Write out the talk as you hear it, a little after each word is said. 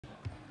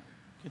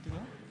Good to go?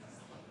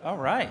 All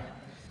right.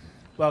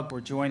 Well,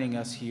 for joining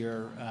us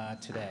here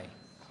today.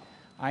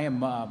 I am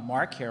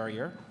Mark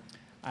Carrier.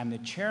 I'm the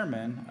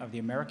chairman of the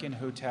American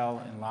Hotel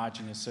and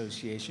Lodging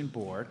Association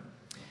Board,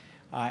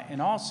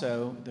 and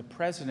also the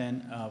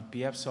president of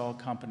BF Saul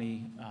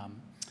Company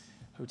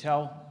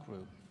Hotel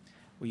Group.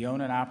 We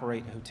own and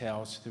operate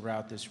hotels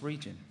throughout this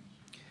region.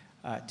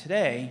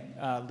 Today,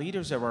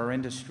 leaders of our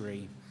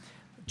industry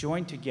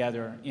joined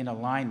together in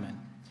alignment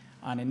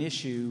on an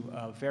issue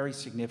of very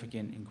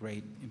significant and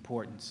great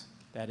importance,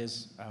 that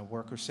is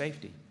worker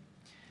safety.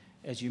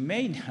 As you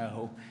may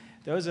know,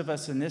 those of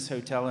us in this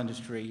hotel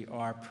industry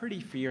are pretty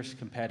fierce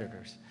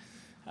competitors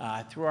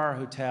through our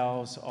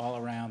hotels all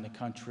around the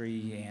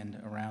country and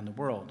around the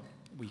world.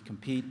 We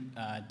compete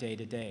day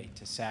to day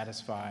to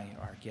satisfy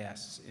our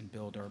guests and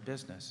build our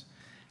business.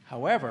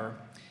 However,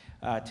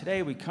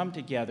 today we come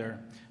together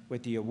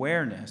with the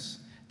awareness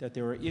that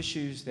there are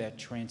issues that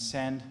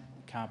transcend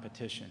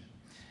competition.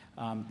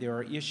 There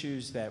are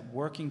issues that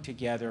working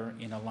together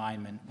in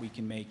alignment, we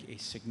can make a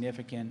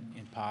significant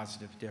and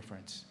positive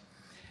difference.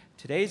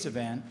 Today's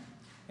event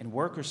and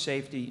worker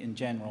safety in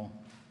general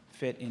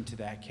fit into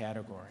that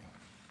category.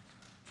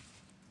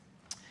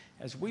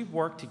 As we've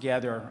worked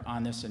together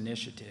on this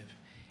initiative,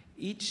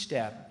 each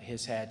step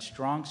has had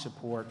strong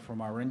support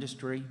from our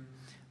industry,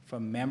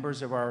 from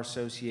members of our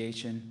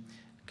association,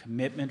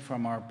 commitment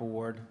from our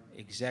board,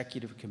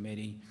 executive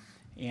committee,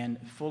 and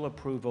full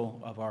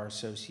approval of our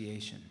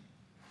association.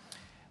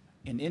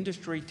 An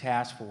industry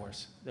task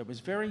force that was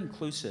very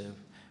inclusive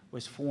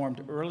was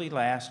formed early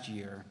last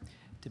year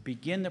to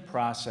begin the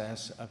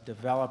process of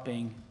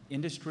developing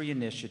industry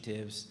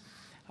initiatives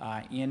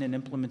in an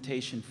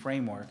implementation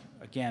framework,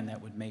 again, that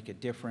would make a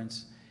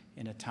difference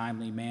in a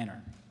timely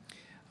manner.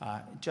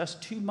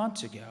 Just 2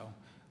 months ago,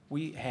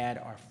 we had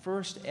our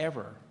first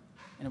ever,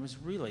 and it was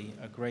really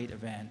a great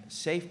event,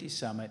 Safety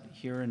Summit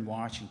here in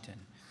Washington.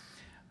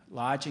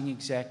 Lodging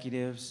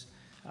executives,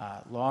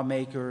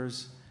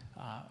 lawmakers,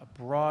 a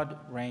broad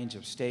range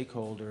of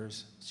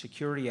stakeholders,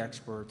 security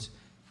experts,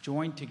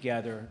 joined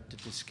together to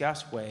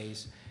discuss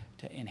ways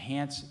to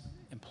enhance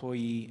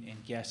employee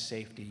and guest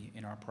safety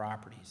in our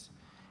properties.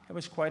 It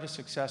was quite a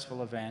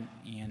successful event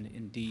and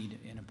indeed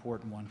an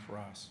important one for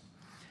us.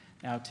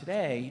 Now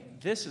today,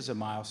 this is a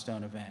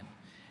milestone event,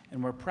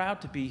 and we're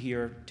proud to be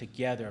here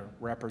together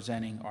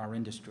representing our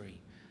industry,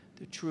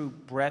 the true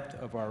breadth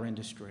of our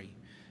industry.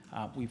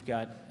 We've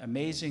got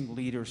amazing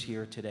leaders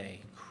here today,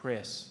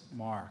 Chris,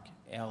 Mark,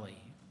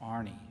 Ellie,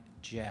 Arnie,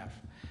 Jeff,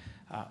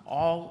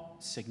 all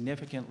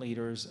significant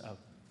leaders of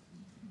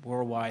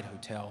worldwide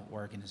hotel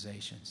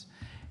organizations,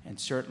 and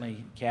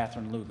certainly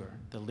Catherine Luger,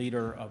 the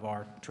leader of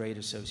our trade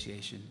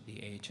association, the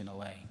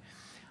AHLA.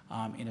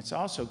 And it's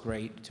also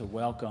great to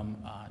welcome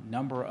a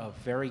number of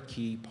very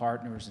key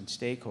partners and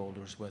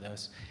stakeholders with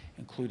us,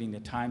 including the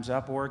Time's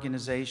Up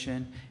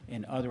organization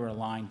and other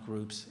aligned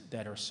groups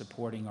that are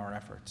supporting our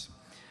efforts.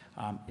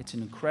 It's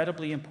an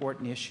incredibly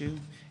important issue.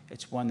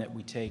 It's one that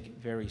we take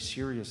very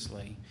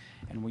seriously,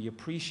 and we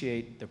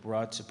appreciate the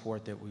broad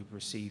support that we've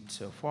received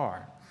so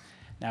far.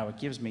 Now, it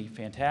gives me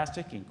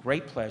fantastic and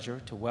great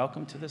pleasure to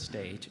welcome to the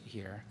stage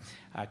here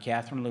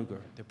Catherine Luger,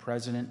 the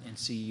President and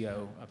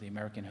CEO of the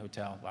American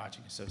Hotel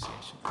Lodging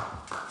Association.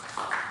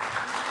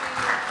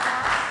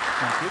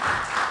 Thank you.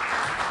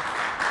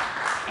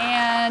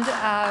 And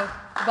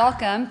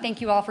welcome.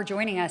 Thank you all for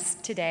joining us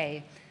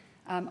today.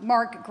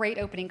 Mark, great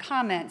opening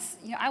comments.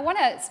 I want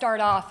to start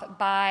off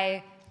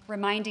by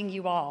reminding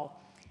you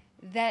all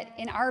that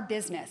in our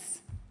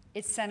business,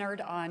 it's centered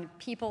on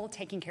people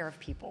taking care of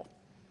people,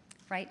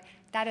 right?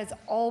 That has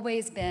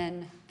always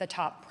been the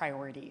top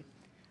priority.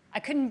 I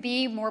couldn't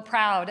be more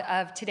proud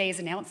of today's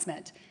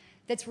announcement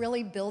that's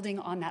really building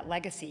on that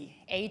legacy.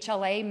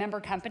 AHLA member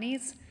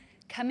companies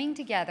coming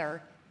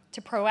together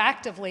to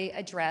proactively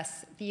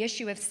address the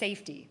issue of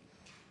safety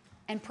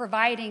and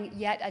providing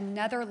yet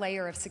another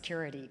layer of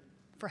security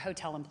for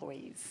hotel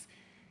employees.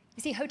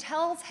 You see,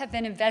 hotels have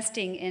been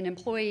investing in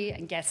employee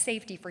and guest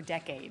safety for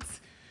decades,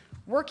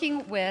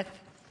 working with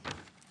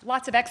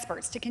lots of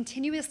experts to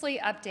continuously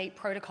update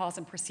protocols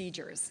and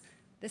procedures.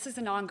 This is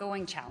an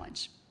ongoing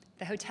challenge.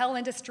 The hotel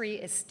industry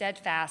is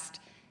steadfast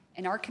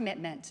in our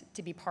commitment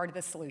to be part of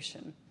the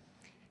solution.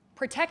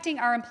 Protecting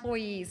our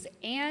employees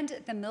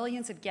and the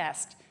millions of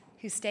guests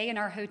who stay in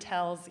our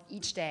hotels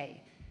each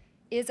day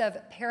is of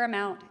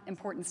paramount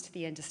importance to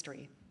the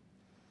industry.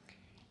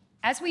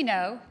 As we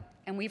know,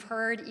 and we've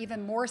heard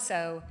even more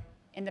so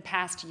in the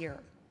past year,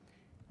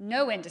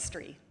 no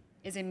industry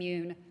is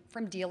immune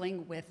from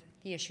dealing with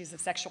the issues of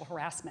sexual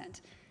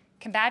harassment.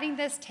 Combating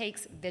this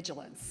takes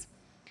vigilance.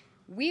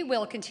 We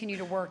will continue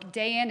to work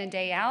day in and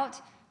day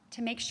out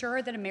to make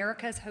sure that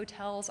America's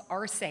hotels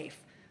are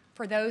safe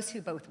for those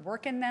who both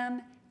work in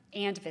them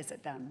and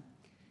visit them.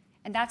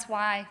 And that's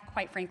why,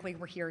 quite frankly,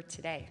 we're here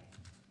today.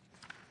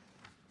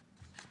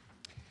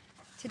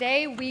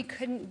 Today, we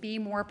couldn't be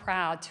more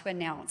proud to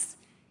announce,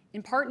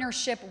 in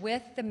partnership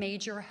with the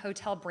major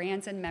hotel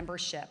brands and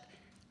membership,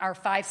 our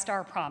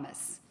 5-Star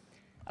Promise,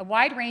 a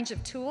wide range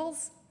of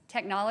tools,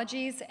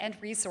 technologies, and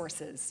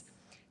resources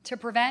to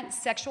prevent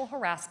sexual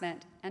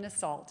harassment and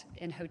assault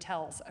in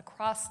hotels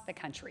across the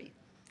country.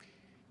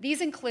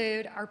 These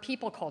include our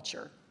people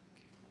culture,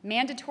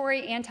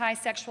 mandatory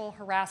anti-sexual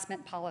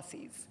harassment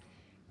policies,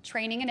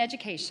 training and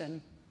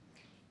education,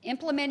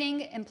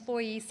 implementing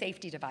employee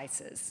safety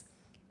devices,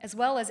 as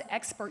well as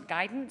expert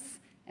guidance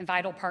and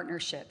vital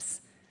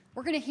partnerships.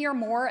 We're going to hear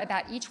more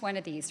about each one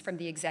of these from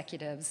the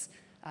executives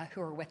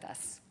who are with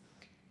us.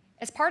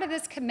 As part of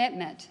this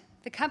commitment,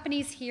 the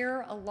companies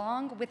here,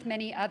 along with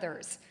many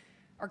others,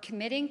 are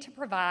committing to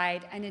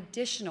provide an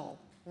additional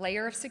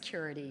layer of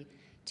security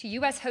to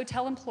U.S.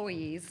 hotel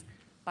employees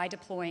by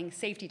deploying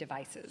safety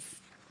devices.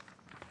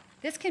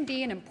 This can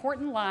be an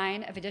important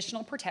line of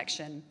additional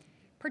protection,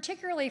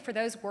 particularly for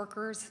those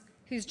workers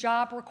whose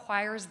job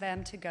requires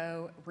them to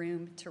go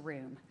room to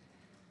room.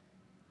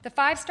 The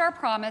 5-Star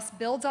Promise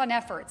builds on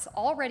efforts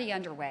already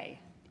underway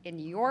in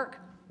New York,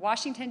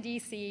 Washington,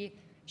 D.C.,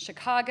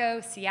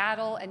 Chicago,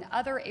 Seattle, and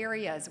other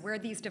areas where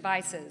these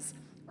devices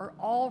are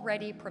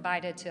already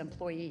provided to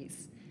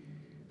employees.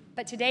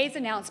 But today's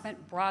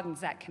announcement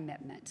broadens that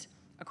commitment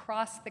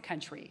across the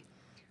country,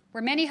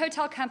 where many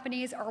hotel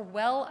companies are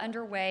well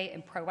underway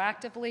in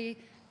proactively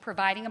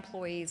providing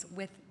employees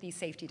with these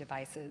safety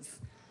devices.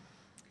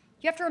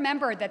 You have to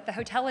remember that the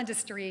hotel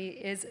industry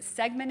is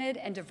segmented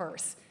and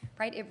diverse,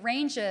 right? It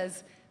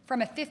ranges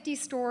from a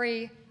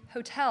 50-story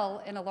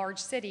hotel in a large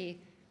city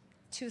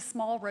to a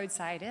small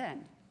roadside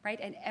inn, right?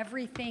 And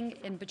everything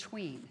in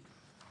between.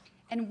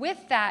 And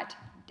with that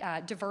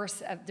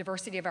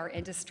diversity of our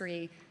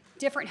industry,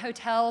 different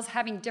hotels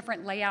having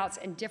different layouts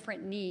and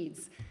different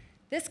needs,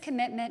 this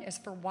commitment is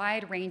for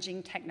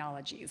wide-ranging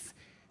technologies,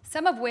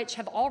 some of which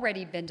have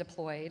already been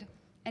deployed,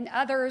 and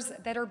others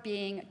that are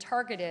being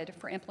targeted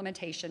for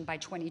implementation by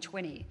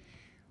 2020.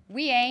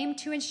 We aim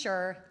to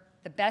ensure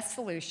the best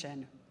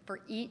solution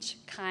for each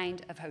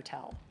kind of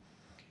hotel.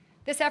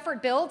 This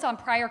effort builds on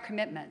prior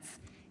commitments,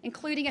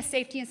 including a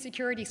safety and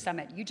security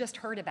summit you just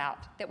heard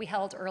about that we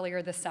held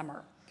earlier this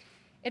summer.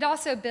 It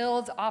also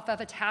builds off of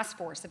a task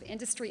force of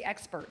industry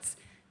experts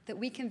that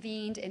we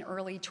convened in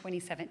early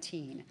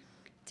 2017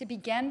 to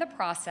begin the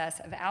process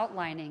of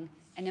outlining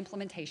an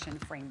implementation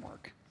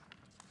framework.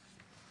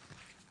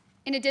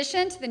 In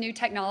addition to the new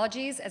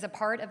technologies as a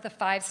part of the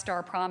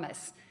 5-Star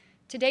Promise,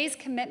 today's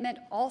commitment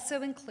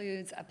also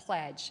includes a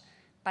pledge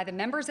by the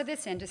members of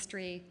this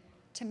industry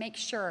to make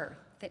sure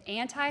that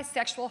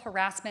anti-sexual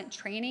harassment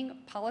training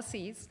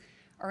policies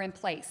are in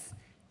place,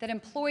 that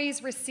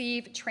employees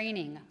receive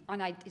training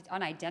on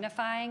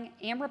identifying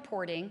and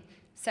reporting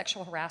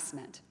sexual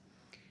harassment.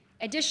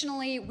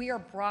 Additionally, we are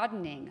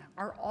broadening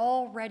our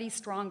already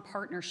strong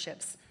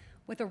partnerships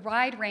with a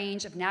wide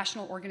range of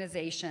national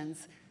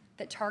organizations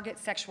that target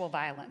sexual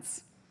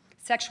violence,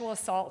 sexual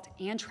assault,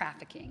 and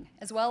trafficking,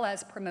 as well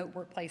as promote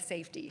workplace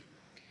safety.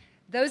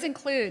 Those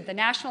include the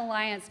National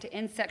Alliance to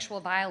End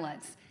Sexual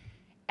Violence,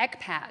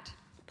 ECPAT,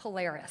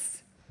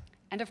 Polaris.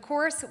 And of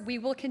course, we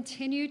will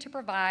continue to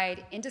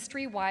provide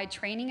industry-wide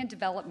training and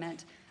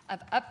development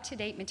of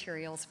up-to-date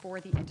materials for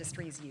the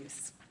industry's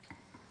use.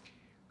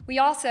 We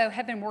also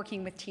have been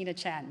working with Tina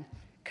Chen,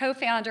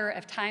 co-founder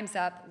of Time's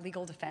Up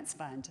Legal Defense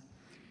Fund,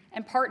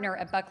 and partner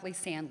at Buckley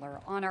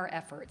Sandler on our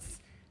efforts.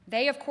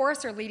 They, of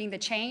course, are leading the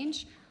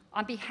change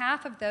on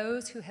behalf of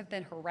those who have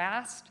been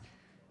harassed,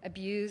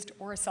 abused,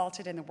 or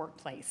assaulted in the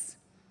workplace.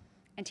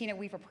 And Tina,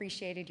 we've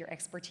appreciated your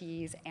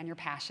expertise and your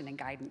passion and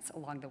guidance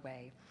along the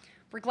way.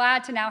 We're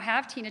glad to now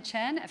have Tina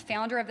Chen, a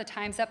founder of the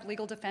Time's Up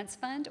Legal Defense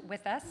Fund,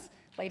 with us.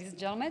 Ladies and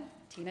gentlemen,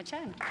 Tina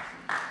Chen.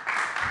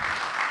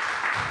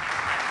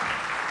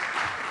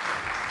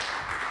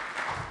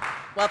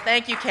 Well,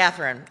 thank you,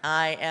 Catherine.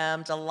 I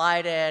am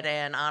delighted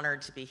and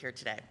honored to be here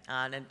today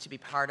and to be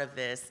part of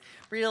this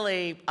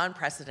really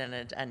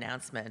unprecedented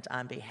announcement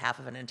on behalf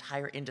of an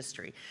entire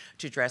industry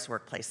to address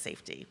workplace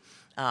safety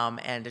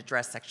and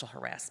address sexual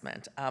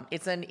harassment.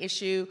 It's an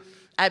issue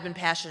I've been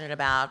passionate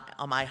about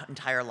all my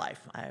entire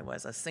life. I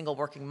was a single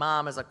working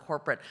mom as a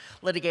corporate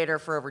litigator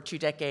for over 2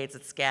 decades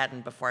at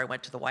Skadden before I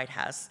went to the White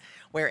House,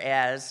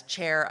 whereas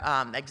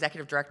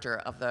executive director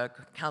of the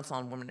Council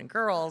on Women and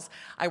Girls,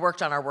 I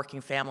worked on our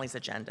Working Families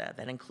agenda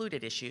that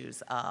included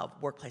issues of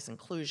workplace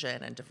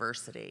inclusion and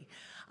diversity.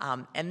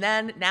 And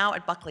then now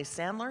at Buckley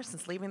Sandler,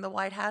 since leaving the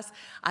White House,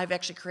 I've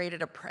actually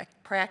created a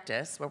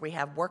practice where we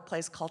have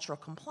workplace cultural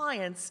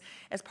compliance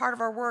as part of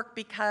our work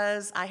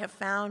because I have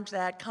found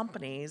that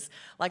companies,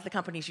 like the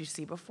companies you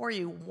see before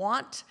you,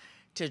 want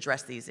to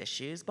address these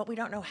issues, but we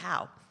don't know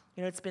how.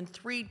 You know, it's been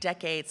 3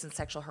 decades since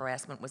sexual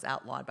harassment was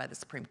outlawed by the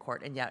Supreme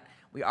Court, and yet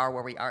we are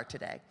where we are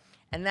today.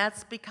 And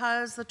that's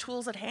because the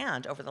tools at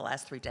hand over the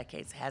last 3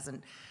 decades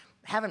haven't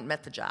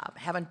met the job,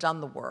 haven't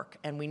done the work,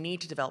 and we need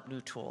to develop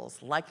new tools,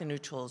 like the new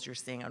tools you're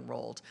seeing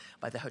unrolled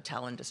by the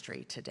hotel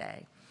industry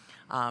today.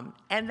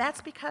 And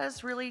that's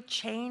because really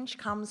change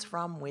comes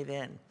from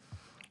within.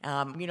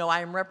 You know,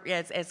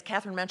 as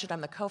Catherine mentioned,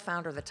 I'm the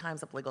co-founder of the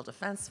Times Up Legal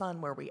Defense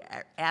Fund, where we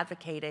are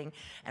advocating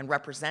and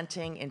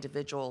representing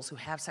individuals who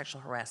have sexual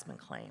harassment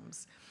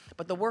claims.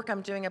 But the work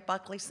I'm doing at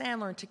Buckley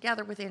Sandler and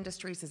together with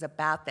industries is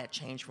about that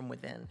change from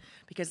within,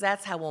 because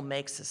that's how we'll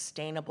make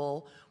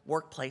sustainable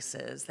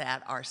workplaces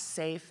that are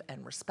safe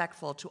and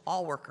respectful to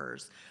all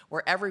workers,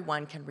 where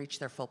everyone can reach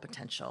their full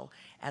potential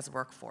as a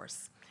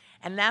workforce.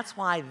 And that's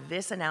why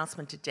this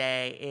announcement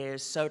today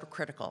is so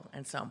critical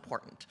and so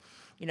important.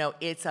 You know,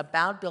 it's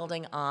about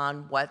building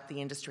on what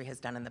the industry has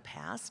done in the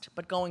past,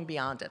 but going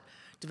beyond it,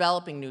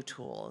 developing new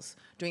tools,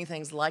 doing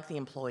things like the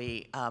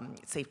employee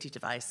safety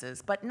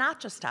devices, but not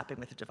just stopping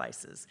with the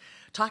devices,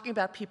 talking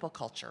about people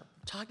culture,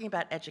 talking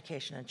about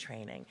education and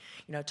training,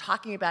 you know,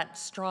 talking about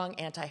strong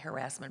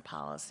anti-harassment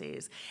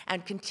policies,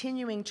 and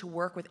continuing to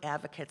work with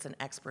advocates and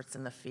experts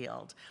in the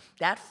field.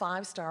 That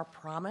 5-star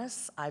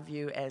promise I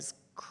view as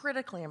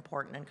critically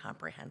important and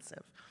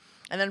comprehensive.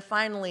 And then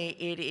finally,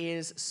 it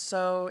is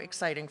so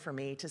exciting for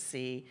me to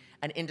see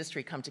an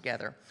industry come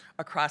together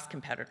across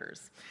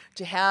competitors.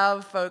 To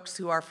have folks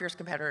who are fierce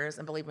competitors,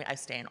 and believe me, I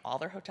stay in all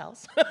their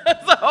hotels, so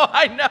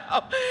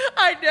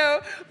I know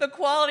the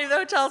quality of the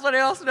hotels, but I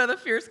also know the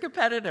fierce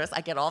competitors.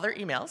 I get all their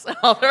emails.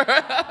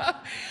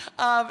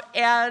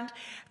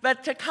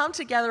 But to come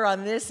together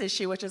on this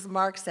issue, which as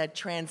Mark said,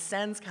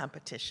 transcends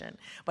competition,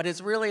 but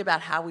is really about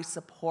how we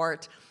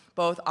support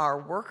both our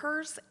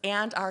workers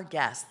and our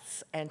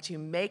guests, and to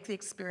make the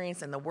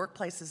experience in the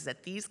workplaces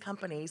that these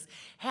companies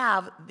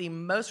have the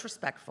most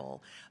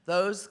respectful,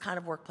 those kind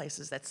of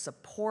workplaces that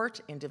support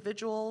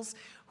individuals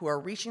who are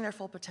reaching their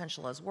full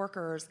potential as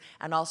workers,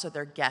 and also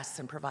their guests,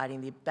 and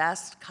providing the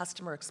best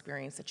customer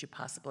experience that you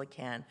possibly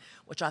can,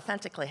 which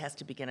authentically has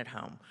to begin at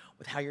home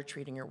with how you're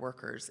treating your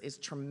workers, is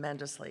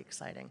tremendously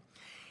exciting.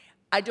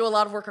 I do a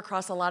lot of work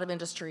across a lot of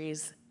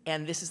industries,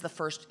 and this is the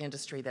first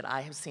industry that I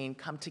have seen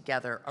come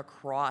together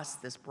across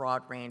this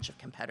broad range of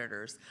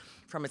competitors.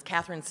 From, as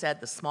Catherine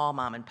said, the small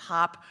mom and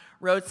pop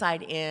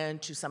roadside inn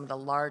to some of the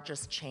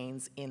largest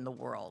chains in the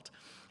world.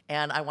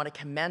 And I want to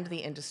commend the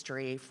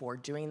industry for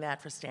doing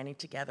that, for standing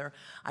together.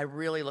 I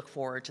really look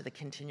forward to the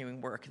continuing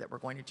work that we're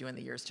going to do in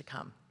the years to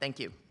come. Thank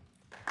you.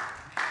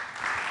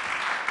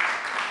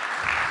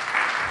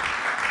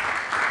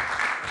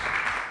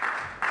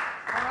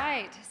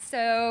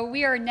 So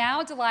we are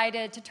now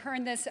delighted to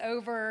turn this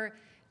over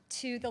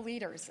to the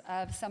leaders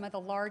of some of the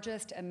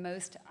largest and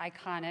most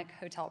iconic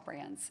hotel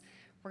brands.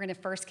 We're going to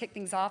first kick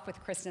things off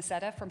with Chris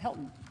Nassetta from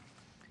Hilton.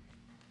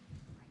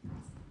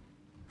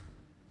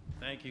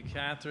 Thank you,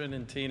 Catherine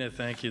and Tina.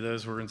 Thank you.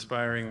 Those were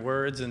inspiring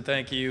words. And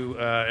thank you,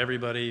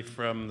 everybody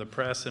from the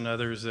press and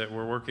others that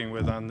we're working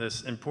with on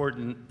this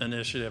important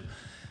initiative.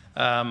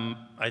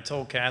 I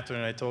told Catherine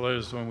and I told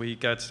others when we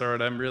got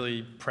started, I'm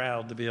really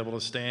proud to be able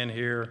to stand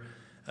here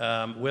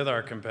with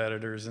our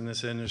competitors in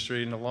this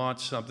industry and to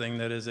launch something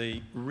that is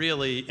a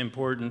really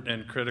important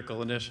and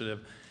critical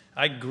initiative.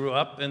 I grew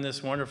up in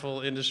this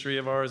wonderful industry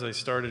of ours. I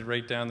started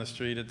right down the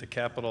street at the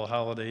Capitol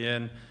Holiday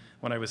Inn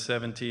when I was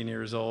 17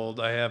 years old.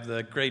 I have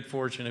the great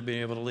fortune of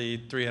being able to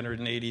lead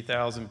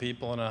 380,000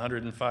 people in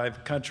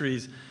 105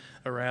 countries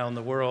around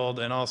the world,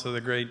 and also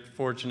the great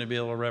fortune to be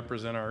able to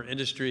represent our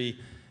industry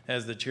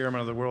as the chairman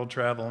of the World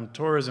Travel and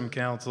Tourism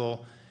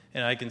Council.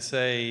 And I can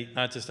say,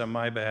 not just on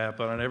my behalf,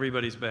 but on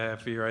everybody's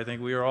behalf here, I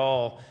think we are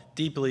all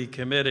deeply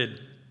committed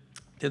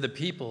to the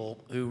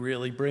people who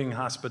really bring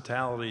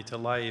hospitality to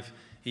life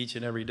each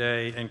and every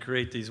day and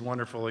create these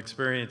wonderful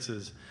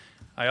experiences.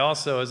 I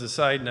also, as a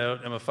side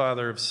note, am a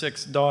father of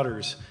 6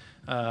 daughters.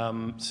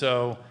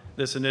 So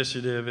this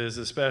initiative is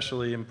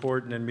especially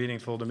important and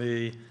meaningful to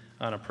me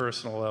on a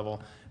personal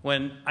level.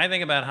 When I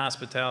think about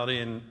hospitality,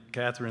 and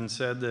Catherine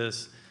said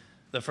this,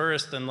 the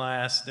first and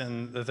last,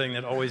 and the thing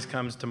that always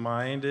comes to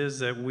mind is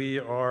that we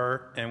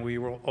are, and we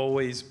will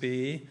always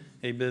be,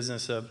 a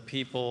business of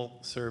people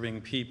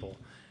serving people.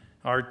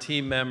 Our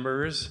team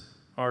members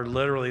are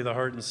literally the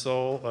heart and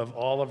soul of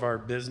all of our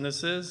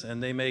businesses,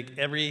 and they make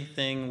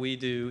everything we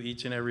do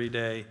each and every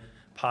day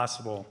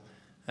possible.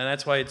 And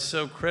that's why it's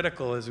so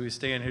critical as we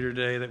stand here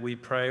today that we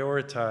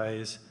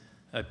prioritize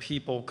a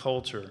people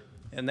culture.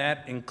 And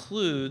that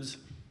includes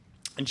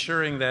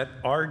ensuring that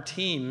our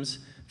teams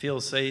feel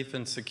safe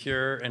and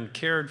secure and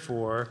cared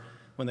for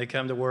when they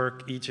come to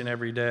work each and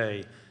every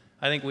day.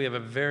 I think we have a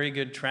very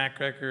good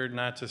track record,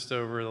 not just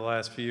over the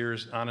last few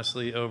years,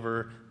 honestly,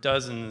 over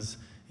dozens,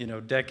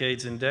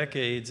 decades and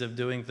decades of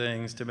doing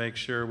things to make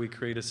sure we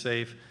create a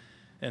safe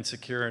and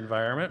secure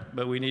environment.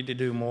 But we need to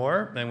do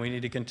more, and we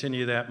need to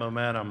continue that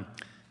momentum.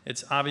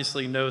 It's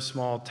obviously no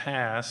small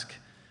task,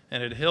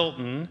 and at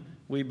Hilton,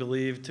 we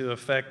believe to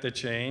affect the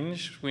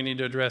change, we need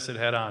to address it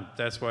head on.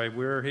 That's why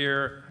we're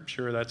here. I'm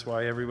sure that's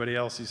why everybody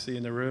else you see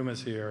in the room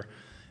is here.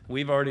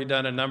 We've already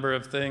done a number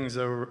of things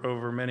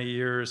over many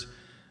years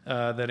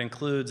that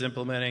includes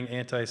implementing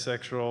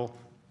anti-sexual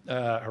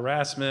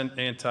harassment,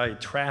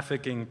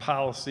 anti-trafficking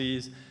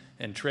policies,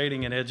 and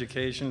training and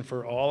education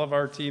for all of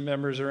our team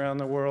members around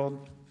the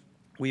world.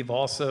 We've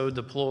also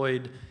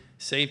deployed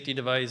safety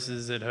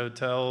devices at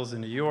hotels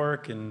in New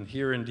York and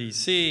here in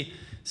DC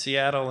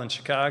Seattle, and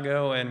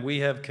Chicago, and we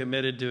have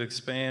committed to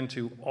expand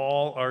to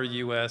all our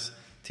U.S.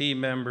 team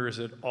members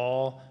at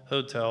all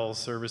hotels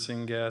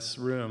servicing guest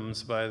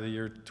rooms by the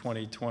year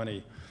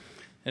 2020.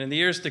 And in the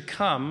years to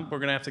come, we're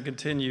going to have to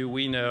continue,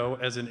 we know,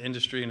 as an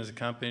industry and as a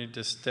company,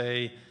 to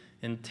stay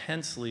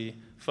intensely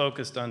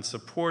focused on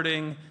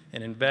supporting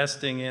and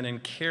investing in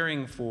and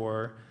caring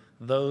for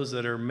those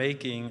that are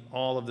making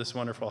all of this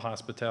wonderful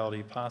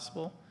hospitality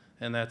possible,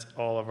 and that's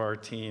all of our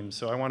teams.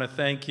 So I want to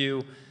thank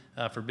you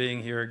for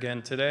being here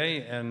again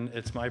today, and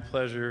it's my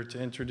pleasure to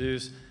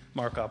introduce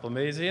Mark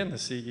Oplamazian, the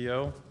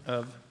CEO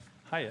of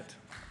Hyatt.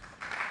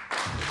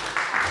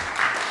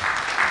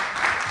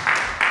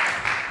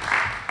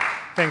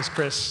 Thanks,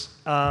 Chris.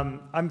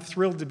 I'm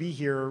thrilled to be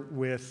here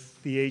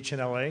with the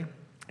AHLA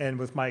and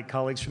with my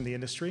colleagues from the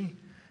industry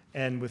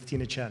and with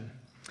Tina Chen.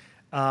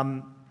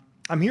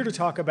 I'm here to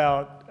talk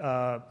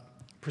about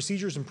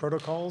procedures and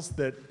protocols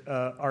that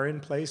are in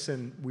place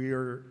and we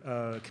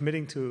are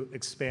committing to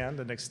expand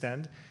and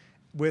extend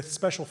with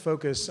special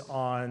focus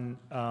on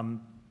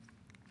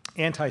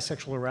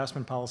anti-sexual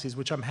harassment policies,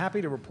 which I'm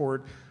happy to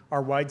report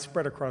are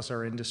widespread across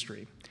our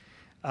industry.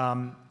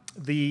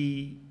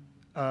 The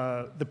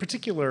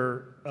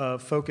particular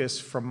focus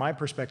from my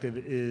perspective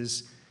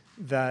is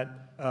that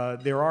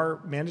there are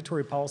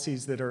mandatory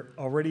policies that are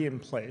already in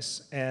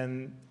place,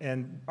 and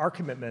our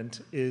commitment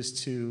is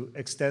to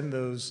extend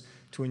those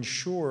to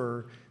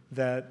ensure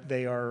that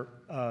they are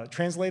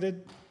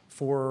translated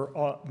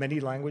for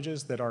many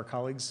languages that our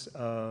colleagues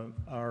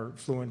are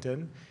fluent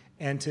in,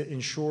 and to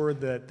ensure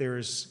that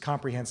there's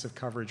comprehensive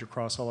coverage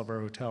across all of our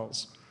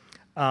hotels.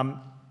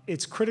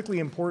 It's critically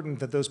important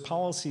that those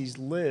policies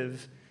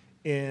live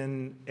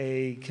in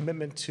a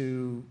commitment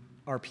to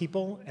our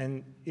people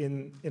and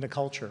in a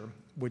culture,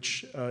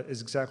 which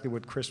is exactly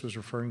what Chris was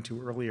referring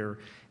to earlier.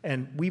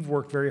 And we've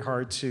worked very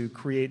hard to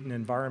create an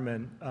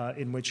environment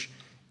in which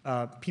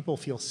people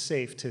feel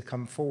safe to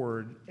come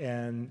forward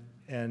and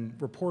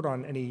report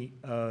on any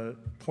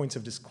points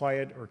of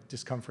disquiet or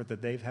discomfort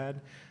that they've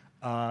had,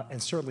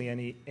 and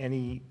certainly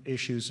any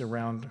issues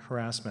around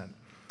harassment.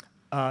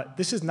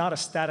 This is not a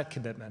static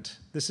commitment.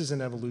 This is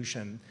an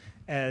evolution.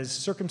 As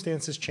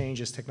circumstances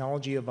change, as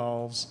technology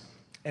evolves,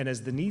 and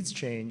as the needs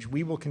change,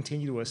 we will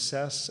continue to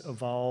assess,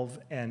 evolve,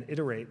 and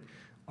iterate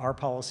our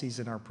policies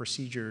and our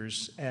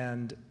procedures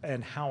and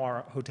how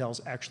our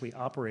hotels actually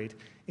operate,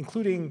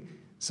 including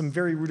some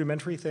very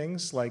rudimentary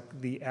things like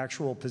the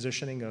actual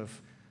positioning of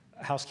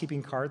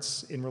housekeeping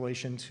carts in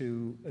relation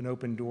to an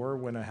open door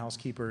when a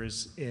housekeeper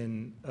is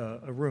in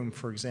a room,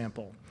 for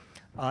example,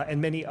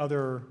 and many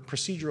other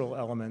procedural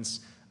elements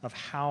of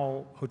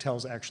how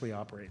hotels actually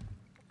operate.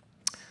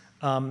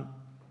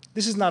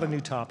 This is not a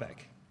new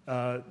topic.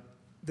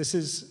 This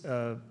is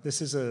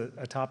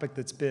a topic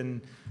that's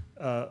been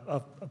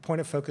a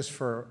point of focus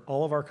for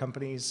all of our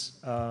companies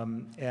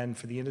and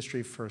for the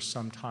industry for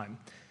some time.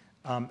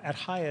 At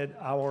Hyatt,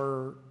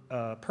 our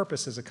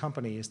purpose as a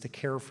company is to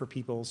care for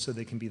people so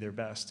they can be their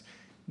best.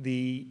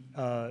 The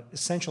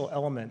essential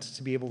element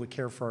to be able to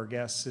care for our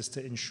guests is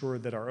to ensure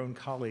that our own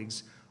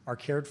colleagues are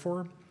cared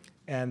for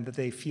and that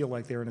they feel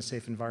like they're in a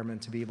safe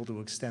environment to be able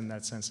to extend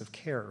that sense of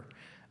care.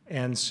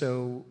 And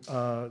so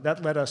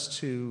that led us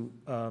to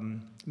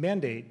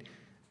mandate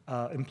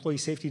employee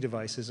safety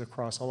devices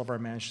across all of our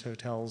managed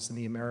hotels in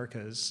the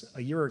Americas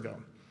a year ago.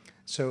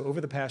 So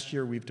over the past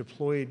year, we've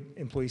deployed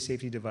employee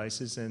safety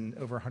devices in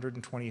over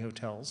 120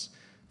 hotels,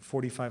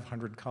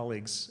 4,500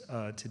 colleagues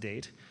to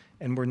date.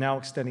 And we're now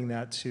extending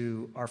that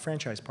to our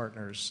franchise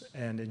partners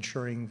and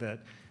ensuring that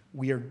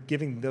we are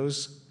giving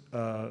those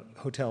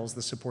hotels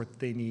the support that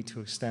they need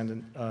to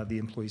extend the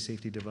employee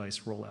safety device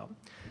rollout.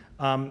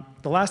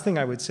 The last thing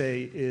I would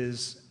say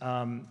is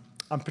I'm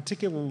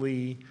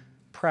particularly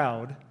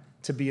proud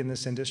to be in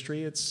this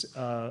industry. It's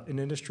an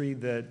industry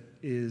that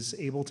is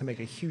able to make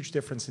a huge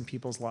difference in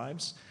people's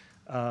lives,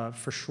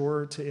 for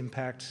sure to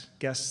impact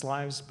guests'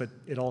 lives, but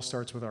it all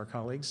starts with our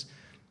colleagues.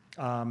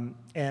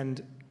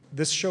 And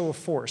this show of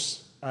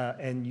force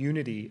and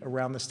unity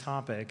around this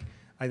topic,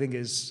 I think,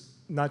 is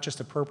not just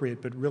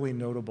appropriate, but really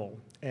notable.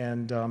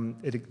 And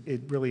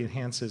it really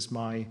enhances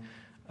my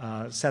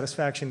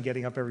satisfaction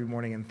getting up every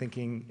morning and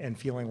thinking and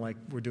feeling like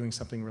we're doing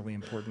something really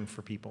important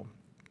for people.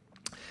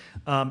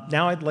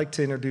 Now I'd like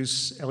to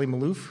introduce Elie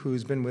Maalouf,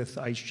 who's been with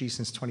IHG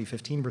since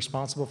 2015,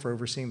 responsible for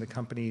overseeing the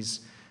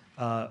company's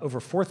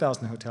over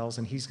 4,000 hotels,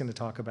 and he's going to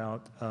talk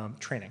about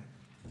training.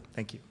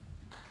 Thank you.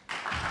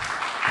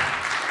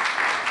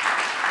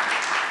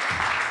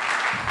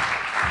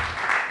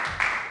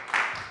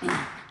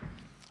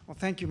 Well,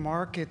 thank you,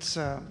 Mark. It's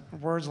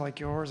words like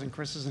yours and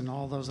Chris's and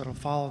all those that will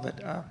follow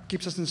that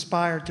keeps us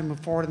inspired to move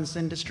forward in this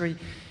industry,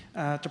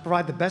 to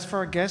provide the best for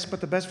our guests,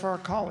 but the best for our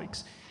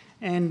colleagues.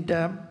 And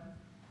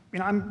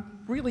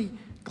I'm really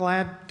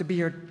glad to be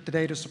here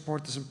today to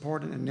support this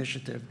important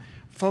initiative,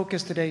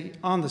 focused today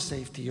on the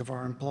safety of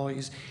our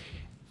employees.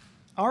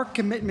 Our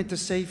commitment to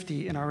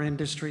safety in our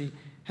industry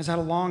has had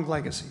a long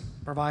legacy,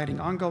 providing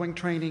ongoing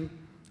training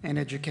and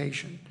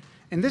education.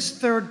 And this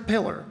third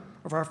pillar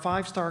of our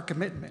 5-star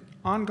commitment,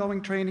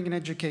 ongoing training and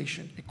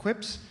education,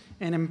 equips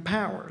and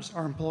empowers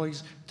our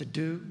employees to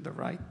do the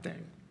right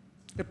thing.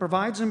 It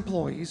provides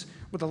employees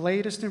with the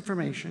latest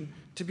information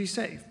to be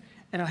safe,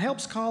 and it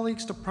helps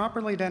colleagues to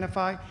properly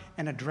identify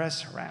and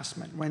address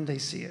harassment when they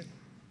see it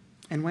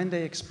and when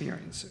they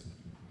experience it.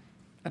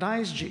 At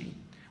ISG,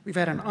 we've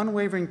had an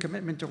unwavering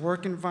commitment to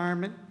work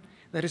environment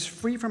that is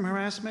free from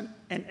harassment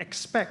and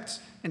expects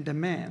and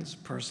demands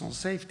personal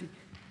safety.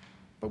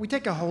 But we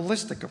take a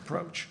holistic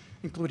approach,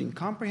 including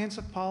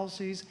comprehensive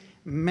policies,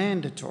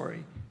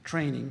 mandatory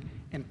training,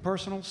 and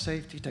personal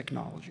safety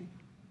technology.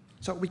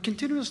 So we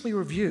continuously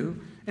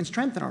review and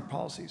strengthen our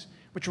policies,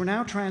 which we're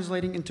now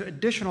translating into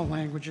additional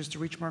languages to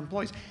reach more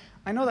employees.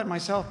 I know that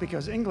myself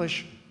because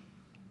English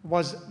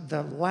was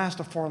the last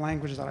of 4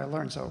 languages that I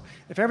learned. So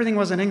if everything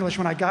was in English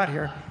when I got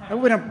here, it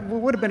would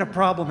have been a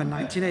problem in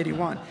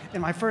 1981.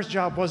 And my first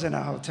job was in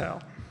a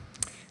hotel.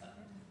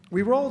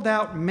 We rolled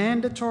out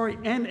mandatory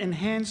and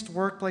enhanced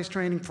workplace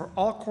training for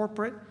all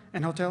corporate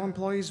and hotel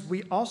employees.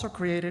 We also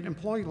created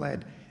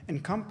employee-led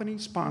and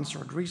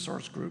company-sponsored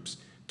resource groups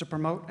to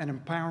promote an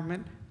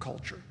empowerment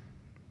culture.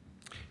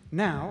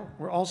 Now,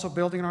 we're also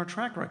building on our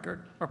track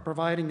record of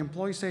providing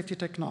employee safety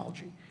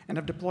technology and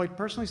have deployed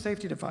personal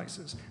safety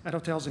devices at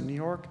hotels in New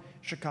York,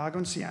 Chicago,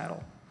 and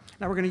Seattle.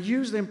 Now, we're going to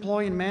use the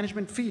employee and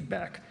management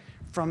feedback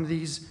from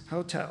these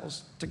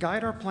hotels to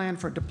guide our plan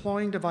for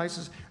deploying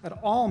devices at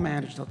all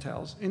managed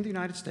hotels in the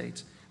United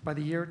States by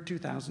the year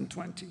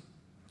 2020.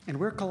 And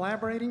we're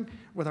collaborating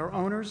with our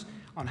owners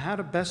on how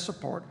to best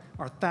support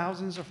our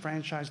thousands of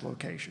franchise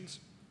locations.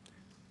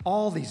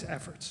 All these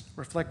efforts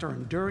reflect our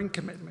enduring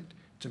commitment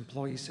to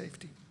employee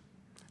safety.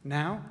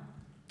 Now,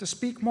 to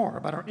speak more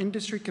about our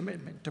industry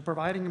commitment to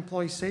providing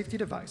employee safety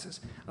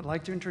devices, I'd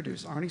like to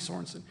introduce Arne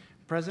Sorensen,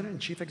 President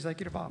and Chief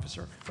Executive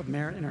Officer of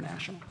Marriott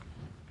International.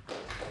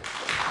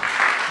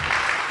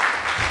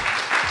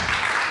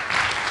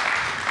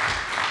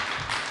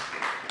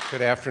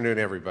 Good afternoon,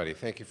 everybody.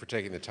 Thank you for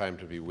taking the time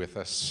to be with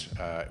us.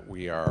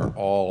 We are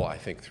all, I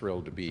think,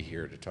 thrilled to be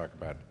here to talk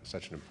about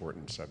such an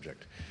important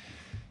subject.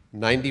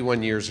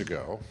 91 years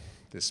ago,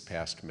 this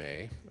past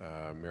May,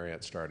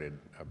 Marriott started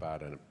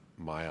about a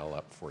mile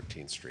up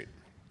 14th Street,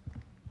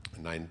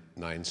 a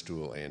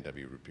nine-stool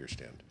A&W root beer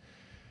stand.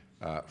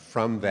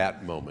 From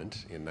that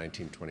moment in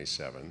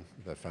 1927,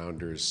 the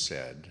founders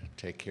said,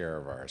 take care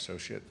of our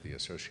associate, the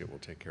associate will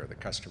take care of the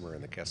customer,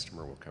 and the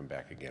customer will come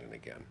back again and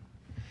again.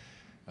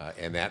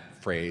 And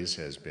that phrase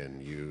has been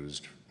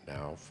used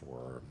now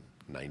for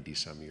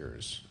 90-some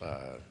years,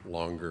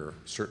 longer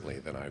certainly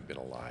than I've been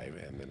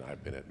alive and than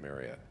I've been at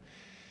Marriott.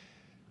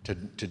 To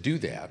do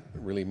that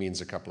really means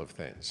a couple of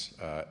things.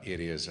 It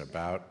is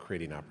about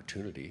creating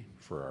opportunity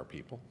for our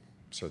people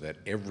so that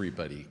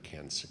everybody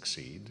can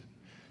succeed,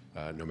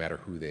 no matter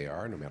who they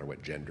are, no matter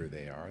what gender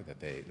they are,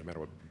 no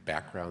matter what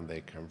background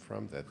they come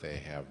from, that they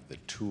have the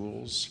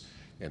tools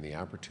and the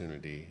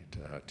opportunity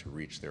to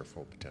reach their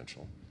full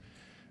potential.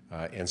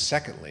 And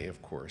secondly,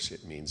 of course,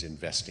 it means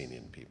investing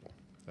in people.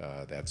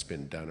 That's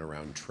been done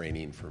around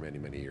training for many,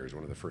 many years.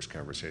 One of the first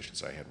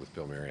conversations I had with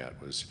Bill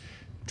Marriott was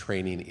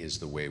training is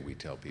the way we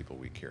tell people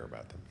we care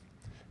about them,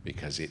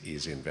 because it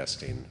is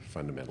investing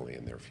fundamentally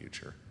in their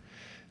future.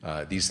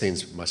 These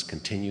things must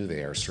continue.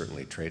 They are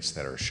certainly traits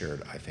that are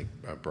shared, I think,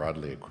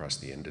 broadly across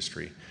the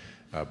industry,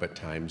 but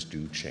times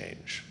do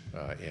change.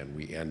 And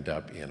we end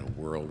up in a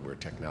world where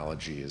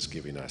technology is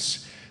giving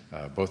us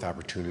both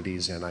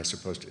opportunities and, I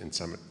suppose,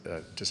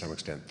 to some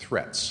extent,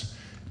 threats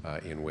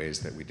in ways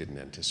that we didn't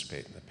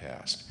anticipate in the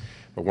past.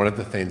 But one of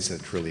the things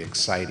that's really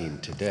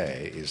exciting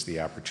today is the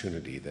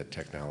opportunity that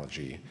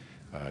technology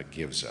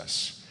gives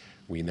us.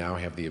 We now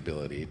have the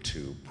ability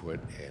to put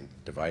a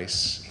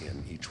device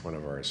in each one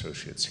of our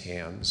associates'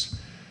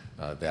 hands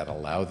that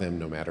allow them,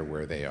 no matter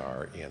where they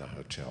are in a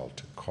hotel,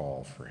 to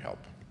call for help.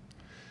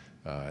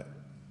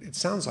 It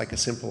sounds like a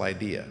simple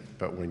idea,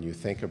 but when you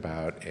think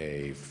about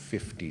a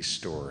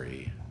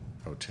 50-story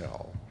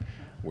hotel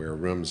where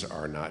rooms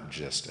are not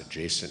just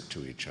adjacent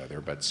to each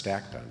other, but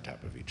stacked on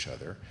top of each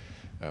other,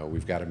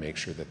 we've got to make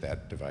sure that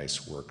that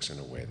device works in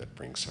a way that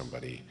brings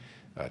somebody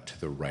to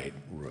the right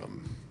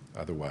room.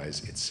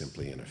 Otherwise, it's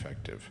simply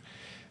ineffective.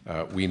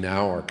 We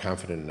now are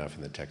confident enough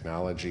in the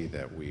technology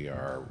that we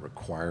are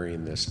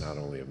requiring this not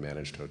only of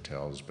managed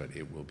hotels, but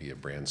it will be a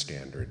brand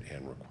standard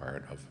and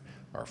required of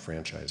our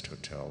franchised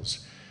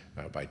hotels.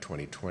 By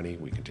 2020,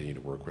 we continue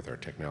to work with our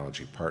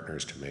technology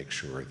partners to make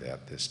sure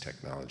that this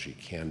technology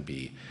can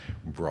be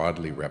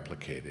broadly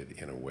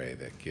replicated in a way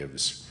that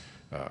gives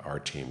our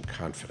team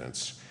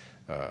confidence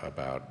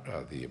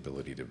about the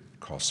ability to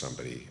call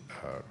somebody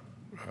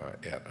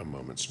at a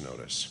moment's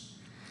notice.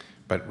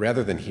 But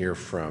rather than hear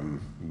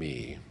from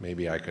me,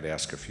 maybe I could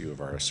ask a few of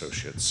our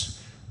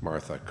associates,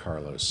 Martha,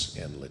 Carlos,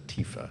 and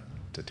Latifa,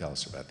 to tell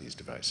us about these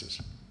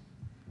devices.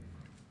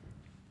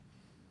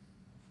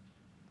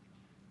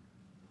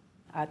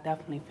 I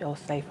definitely feel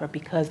safer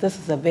because this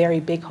is a very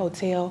big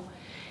hotel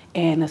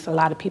and there's a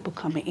lot of people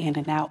coming in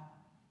and out.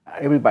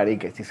 Everybody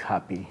gets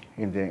happy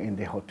in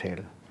the hotel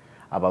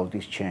about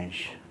this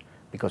change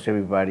because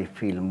everybody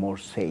feels more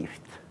safe.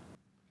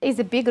 It's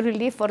a big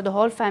relief for the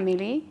whole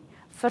family,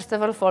 First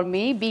of all, for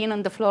me, being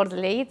on the floor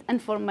late,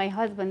 and for my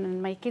husband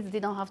and my kids, they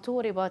don't have to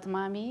worry about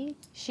mommy.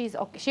 She's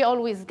okay. She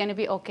always gonna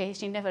be okay.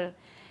 She never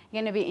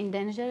gonna be in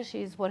danger.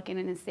 She's working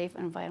in a safe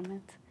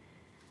environment.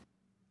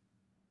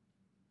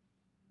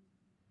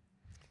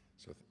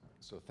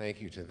 So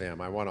thank you to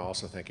them. I want to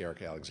also thank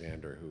Erica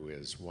Alexander, who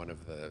is one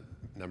of the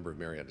number of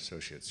Marriott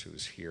associates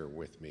who's here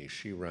with me.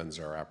 She runs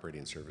our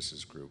operating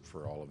services group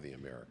for all of the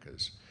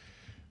Americas.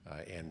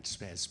 And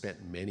has spent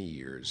many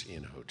years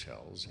in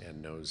hotels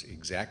and knows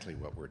exactly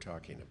what we're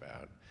talking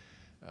about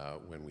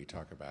when we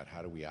talk about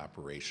how do we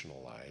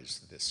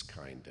operationalize this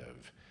kind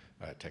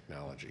of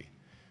technology.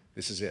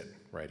 This is it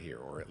right here,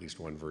 or at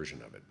least one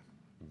version of it.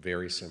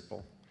 Very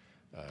simple,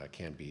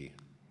 can be.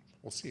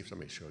 We'll see if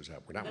somebody shows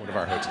up. We're not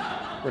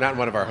in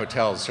one of our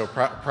hotels, so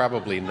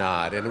probably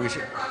not. And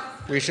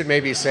we should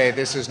maybe say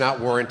this is not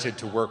warranted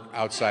to work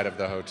outside of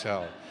the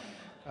hotel.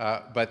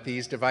 But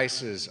these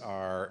devices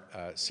are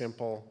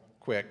simple,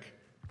 quick,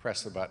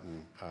 press the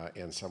button,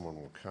 and someone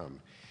will come.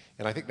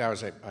 And I think now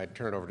as I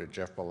turn it over to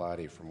Jeff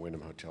Bellotti from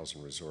Wyndham Hotels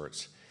and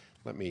Resorts,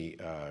 let me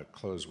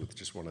close with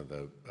just one of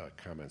the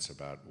comments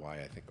about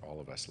why I think all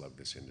of us love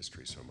this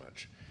industry so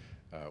much.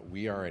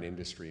 We are an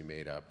industry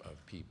made up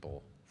of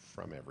people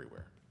from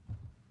everywhere,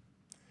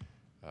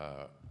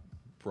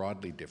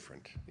 broadly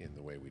different in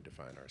the way we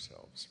define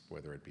ourselves,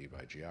 whether it be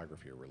by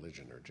geography or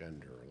religion or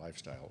gender or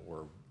lifestyle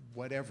or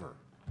whatever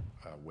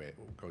way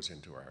goes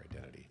into our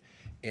identity.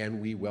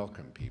 And we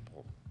welcome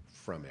people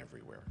from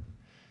everywhere.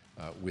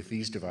 With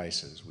these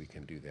devices, we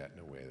can do that in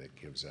a way that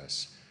gives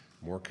us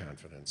more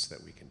confidence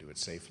that we can do it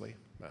safely,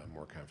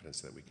 more confidence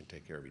that we can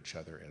take care of each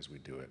other as we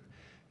do it,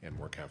 and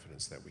more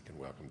confidence that we can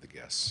welcome the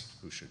guests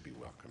who should be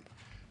welcomed.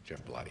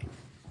 Jeff Bellotti.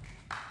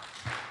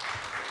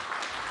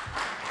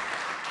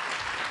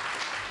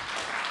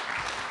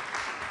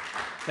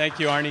 Thank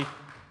you, Arnie.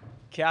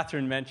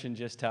 Catherine mentioned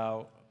just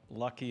how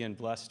lucky and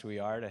blessed we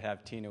are to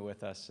have Tina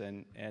with us,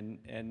 and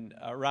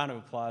a round of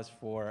applause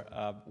for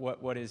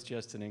what is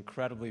just an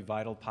incredibly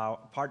vital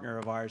partner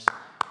of ours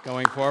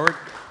going forward.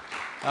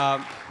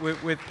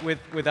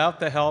 Without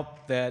the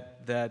help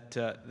that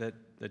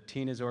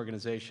Tina's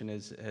organization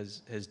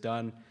has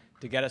done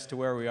to get us to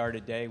where we are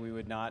today, we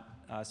would not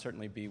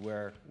certainly be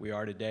where we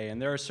are today.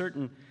 And there are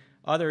certain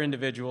other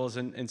individuals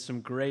and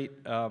some great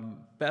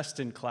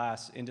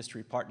best-in-class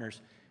industry partners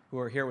who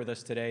are here with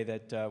us today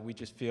that we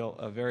just feel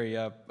a very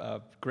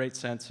great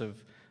sense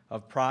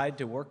of pride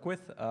to work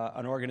with.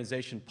 An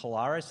organization,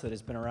 Polaris, that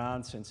has been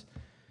around since,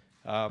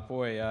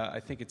 I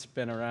think it's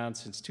been around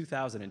since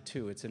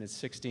 2002. It's in its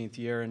 16th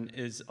year. And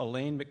is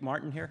Elaine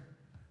McMartin here?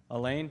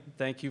 Elaine,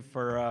 thank you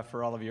for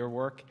all of your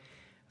work.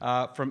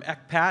 From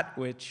ECPAT,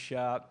 which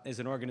is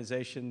an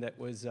organization that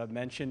was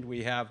mentioned,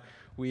 we have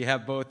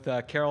both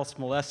Carol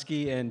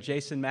Smoleski and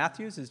Jason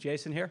Matthews. Is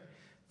Jason here?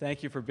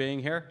 Thank you for being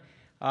here.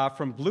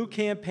 From Blue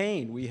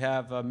Campaign, we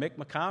have Mick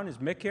McCown. Is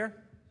Mick here?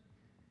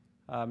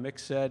 Mick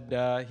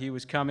said he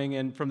was coming.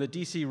 And from the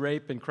DC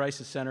Rape and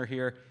Crisis Center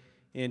here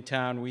in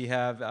town, we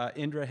have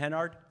Indra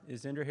Hennard.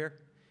 Is Indra here?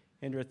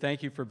 Indra,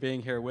 thank you for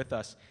being here with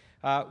us.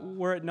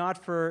 Were it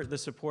not for the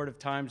support of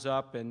Time's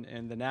Up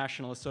and the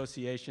National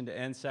Association to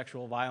End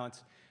Sexual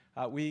Violence,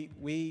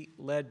 we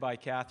led by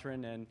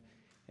Catherine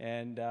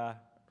and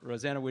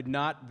Rosanna, would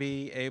not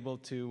be able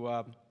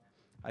to,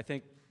 I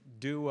think,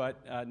 do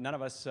what none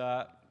of us,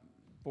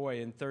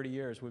 in 30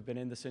 years we've been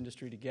in this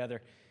industry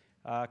together,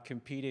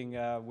 competing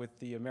with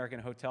the American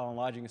Hotel and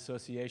Lodging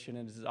Association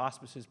and its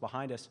auspices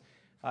behind us.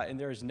 And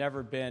there has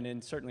never been,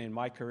 and certainly in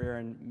my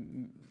career,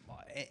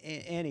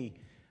 any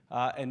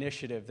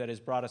initiative that has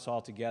brought us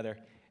all together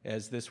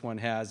as this one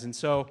has. And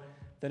so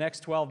the next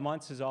 12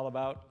 months is all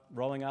about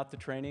rolling out the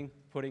training,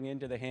 putting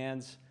into the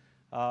hands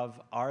of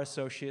our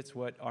associates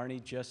what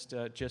Arnie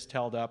just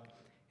held up,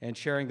 and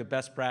sharing the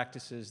best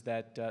practices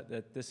that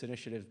this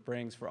initiative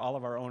brings for all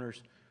of our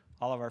owners,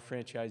 all of our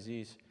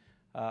franchisees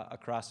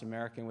across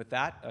America. And with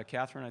that,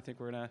 Catherine, I think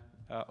we're going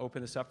to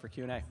open this up for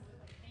Q&A. Thank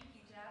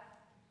you, Jeff.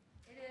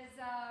 It is,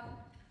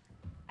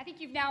 I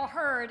think you've now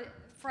heard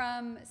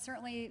from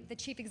certainly the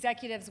chief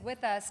executives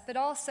with us, but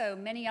also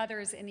many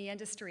others in the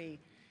industry.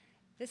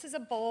 This is a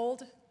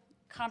bold,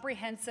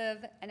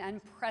 comprehensive, and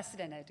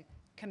unprecedented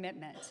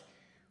commitment.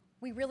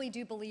 We really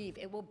do believe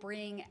it will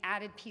bring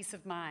added peace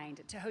of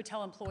mind to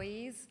hotel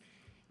employees,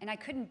 and I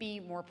couldn't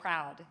be more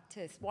proud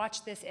to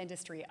watch this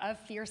industry of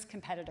fierce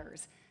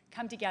competitors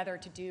come together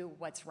to do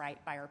what's right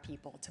by our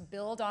people, to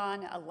build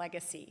on a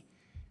legacy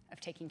of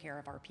taking care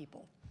of our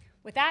people.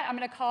 With that, I'm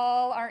going to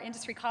call our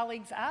industry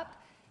colleagues up,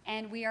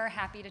 and we are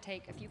happy to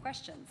take a few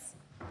questions.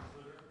 Mark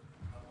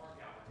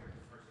Albert here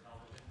with Hearst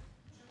Television.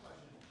 Two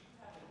questions.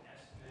 Do you have an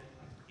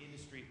estimate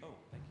industry? Oh,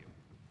 thank you.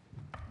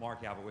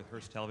 Mark Albert with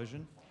Hearst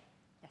Television.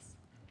 Yes.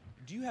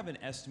 Do you have an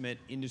estimate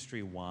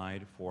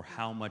industry-wide for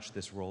how much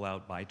this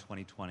rollout by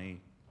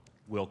 2020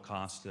 will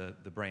cost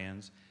the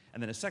brands?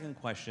 And then a second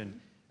question.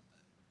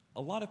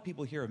 A lot of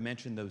people here have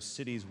mentioned those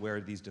cities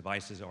where these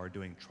devices are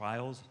doing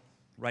trials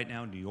right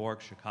now, New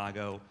York,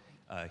 Chicago,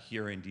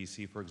 here in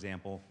DC, for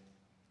example.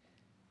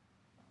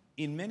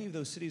 In many of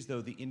those cities,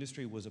 though, the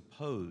industry was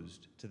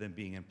opposed to them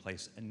being in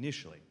place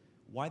initially.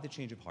 Why the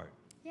change of heart?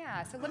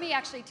 Yeah, so let me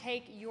actually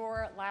take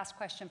your last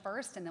question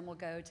first, and then we'll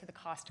go to the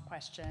cost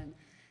question.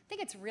 I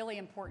think it's really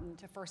important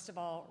to, first of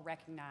all,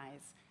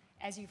 recognize,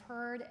 as you've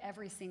heard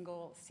every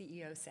single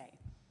CEO say,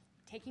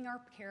 taking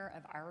care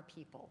of our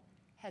people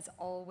has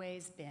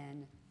always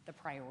been the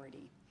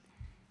priority.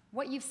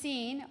 What you've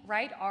seen,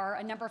 right, are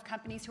a number of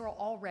companies who are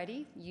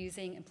already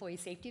using employee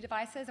safety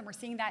devices, and we're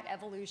seeing that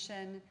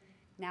evolution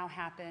now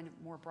happen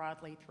more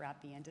broadly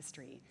throughout the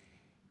industry.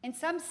 In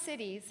some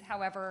cities,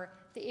 however,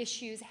 the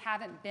issues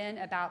haven't been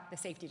about the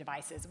safety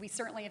devices. We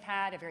certainly have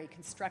had a very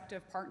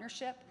constructive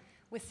partnership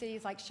with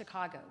cities like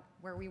Chicago,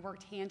 where we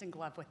worked hand in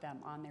glove with them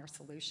on their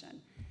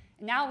solution.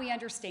 And now we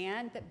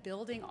understand that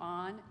building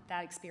on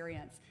that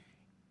experience,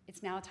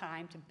 it's now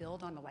time to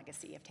build on the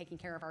legacy of taking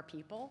care of our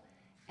people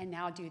and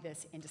now do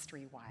this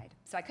industry-wide.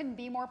 So I couldn't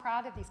be more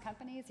proud of these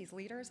companies, these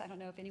leaders. I don't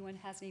know if anyone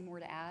has any more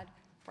to add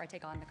before I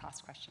take on the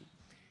cost question.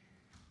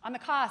 On the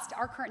cost,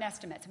 our current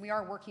estimates, and we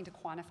are working to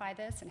quantify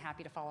this and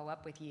happy to follow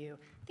up with you,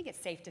 I think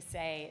it's safe to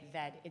say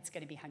that it's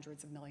going to be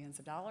hundreds of millions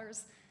of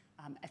dollars,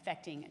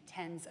 affecting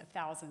tens of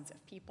thousands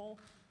of people,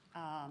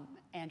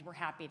 and we're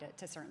happy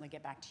to certainly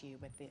get back to you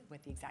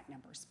with the exact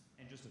numbers.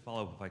 And just to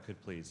follow up, if I could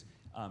please,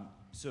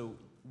 so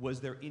was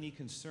there any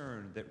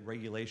concern that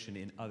regulation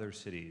in other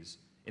cities,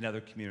 in other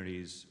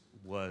communities,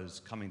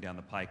 was coming down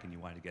the pike and you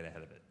wanted to get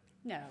ahead of it?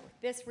 No,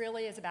 this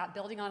really is about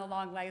building on a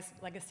long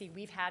legacy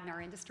we've had in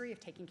our industry of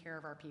taking care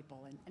of our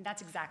people, and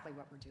that's exactly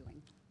what we're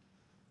doing.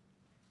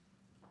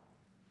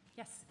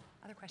 Yes,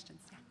 other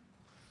questions?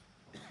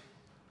 Yeah.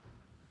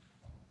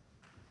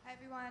 Hi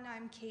everyone,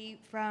 I'm Kate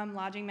from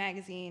Lodging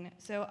Magazine.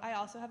 So I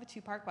also have a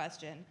two-part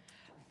question.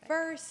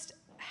 First,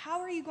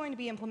 how are you going to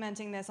be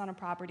implementing this on a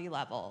property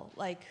level?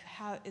 Like,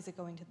 how is it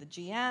going to the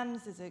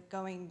GMs?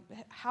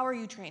 How are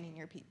you training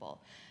your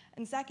people?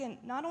 And second,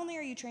 not only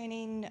are you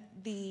training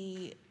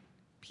the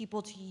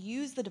people to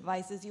use the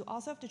devices, you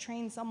also have to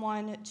train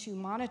someone to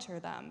monitor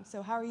them.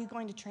 So how are you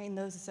going to train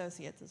those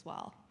associates as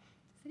well?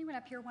 Does anyone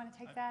up here want to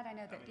take that? I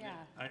know that, yeah.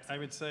 I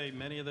would say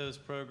many of those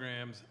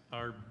programs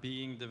are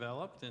being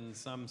developed. In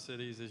some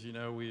cities, as you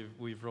know,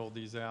 we've rolled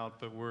these out,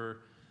 but we're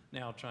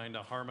now trying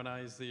to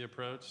harmonize the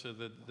approach so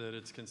that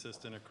it's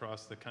consistent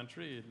across the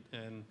country.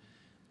 And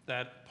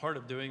that part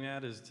of doing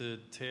that is to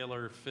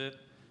tailor fit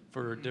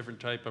for different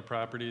type of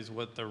properties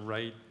what the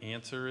right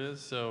answer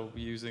is. So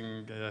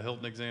using a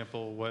Hilton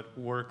example, what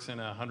works in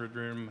a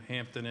 100-room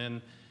Hampton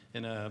Inn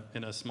in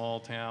a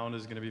small town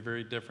is going to be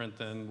very different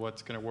than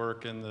what's going to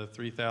work in the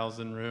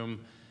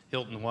 3,000-room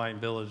Hilton Hawaiian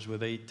Village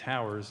with 8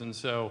 towers. And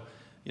so,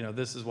 you know,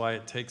 this is why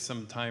it takes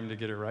some time to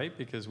get it right,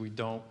 because we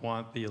don't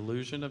want the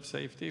illusion of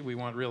safety. We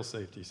want real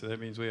safety. So that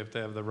means we have to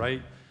have the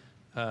right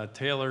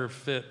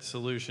tailor-fit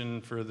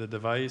solution for the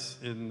device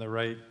in the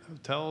right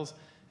hotels,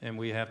 and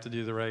we have to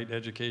do the right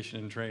education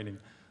and training.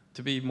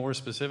 To be more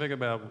specific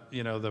about,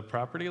 you know, the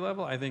property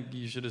level, I think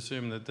you should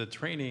assume that the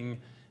training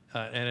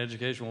and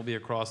education will be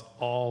across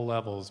all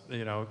levels.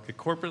 You know,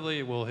 corporately,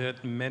 it will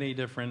hit many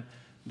different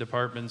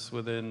departments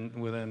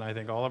within I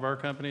think all of our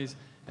companies,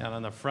 and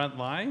on the front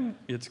line,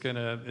 it's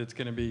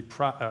gonna be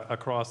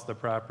across the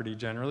property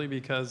generally,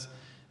 because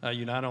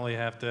you not only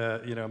have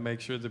to, you know,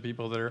 make sure the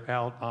people that are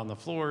out on the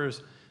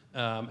floors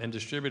and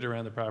distribute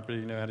around the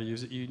property know how to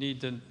use it. You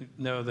need to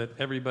know that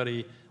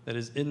everybody that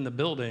is in the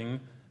building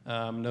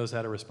knows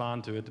how to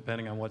respond to it,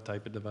 depending on what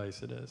type of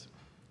device it is.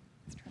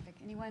 That's terrific.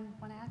 Anyone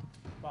want to add?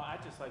 Well,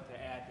 I'd just like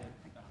to add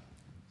that,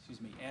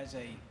 excuse me, as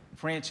a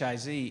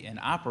franchisee and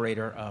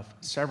operator of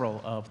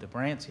several of the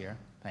brands here,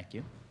 thank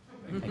you.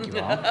 Thank you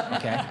all.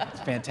 Okay, it's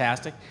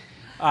fantastic.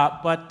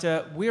 But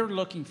we're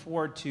looking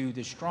forward to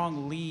the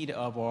strong lead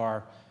of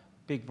our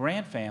big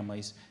brand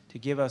families to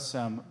give us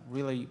some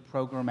really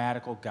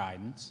programmatical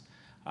guidance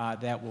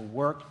that will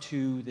work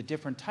to the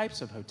different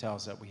types of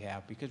hotels that we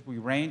have, because we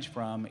range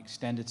from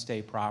extended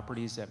stay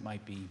properties that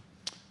might be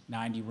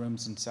 90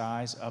 rooms in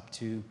size up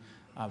to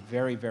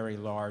very, very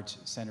large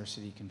center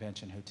city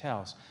convention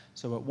hotels.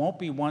 So it won't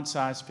be one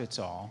size fits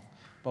all,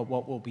 but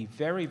what will be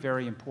very,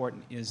 very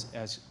important is,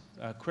 as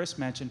Chris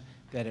mentioned,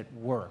 that it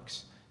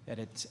works, that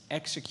it's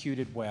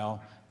executed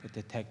well, that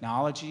the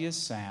technology is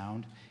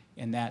sound,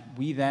 and that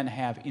we then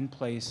have in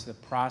place the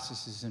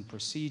processes and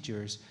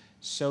procedures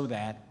so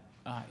that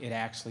it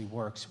actually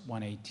works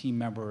when a team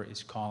member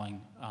is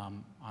calling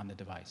on the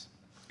device.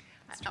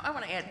 I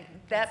want to add,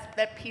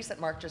 that piece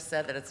that Mark just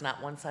said, that it's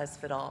not one size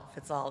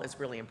fits all, is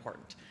really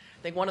important.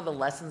 I think one of the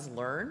lessons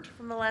learned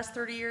from the last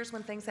 30 years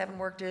when things haven't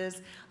worked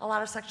is a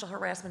lot of sexual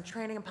harassment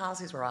training and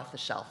policies were off the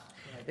shelf.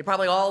 They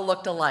probably all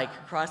looked alike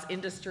across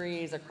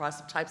industries,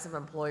 across types of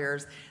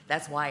employers.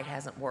 That's why it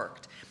hasn't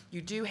worked. You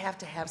do have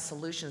to have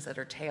solutions that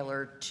are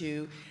tailored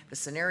to the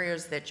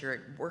scenarios that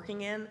you're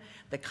working in,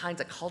 the kinds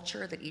of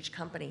culture that each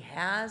company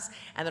has,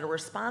 and that are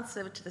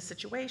responsive to the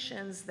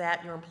situations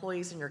that your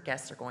employees and your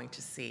guests are going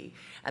to see.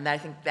 And I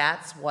think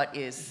that's what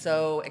is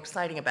so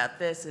exciting about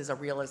this, is a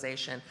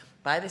realization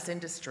by this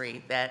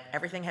industry that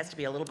everything has to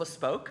be a little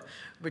bespoke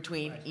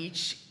between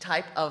each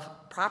type of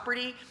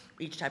property.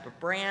 each type of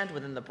brand,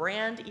 within the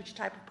brand, each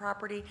type of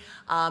property.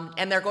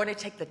 And they're going to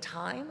take the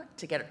time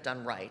to get it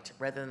done right,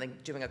 rather than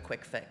doing a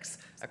quick fix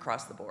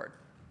across the board.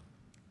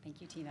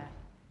 Thank you, Tina.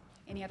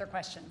 Any other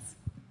questions?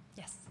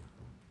 Yes,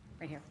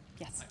 right here.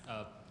 Yes.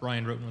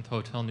 Brian Roten with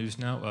Hotel News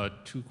Now.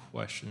 Two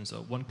questions.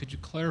 One, could you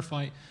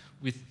clarify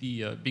with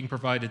the being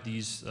provided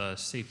these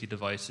safety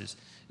devices,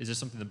 is this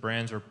something the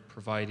brands are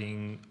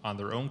providing on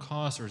their own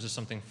cost, or is this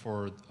something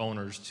for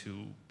owners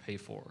to pay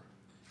for?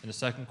 And the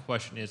second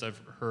question is,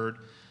 I've heard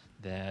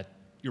that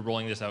you're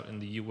rolling this out in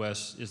the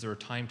U.S. Is there a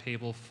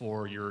timetable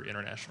for your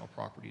international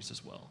properties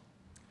as well?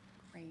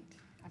 Great.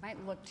 I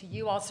might look to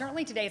you all.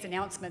 Certainly today's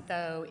announcement,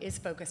 though, is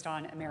focused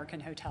on American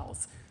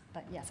hotels.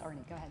 But yes,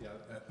 Arnie, go ahead.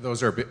 Yeah,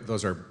 those are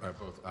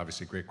both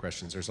obviously great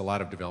questions. There's a lot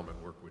of development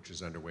work which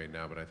is underway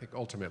now, but I think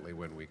ultimately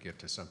when we get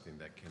to something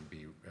that can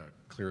be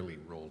clearly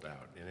rolled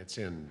out, and it's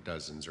in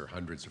dozens or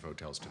hundreds of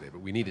hotels today, but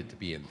we need it to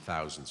be in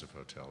thousands of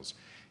hotels,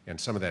 and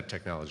some of that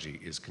technology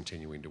is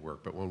continuing to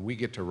work. But when we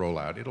get to roll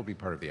out, it'll be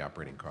part of the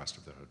operating cost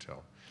of the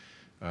hotel,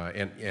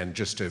 and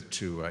just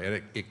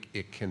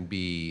it can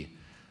be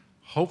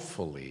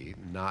hopefully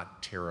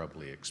not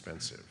terribly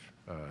expensive.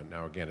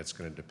 Now, again, it's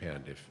going to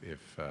depend.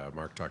 If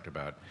Mark talked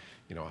about,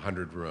 a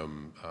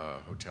 100-room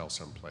hotel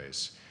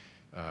someplace,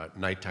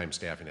 nighttime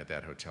staffing at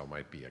that hotel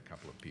might be a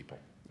couple of people,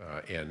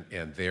 and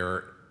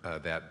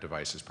that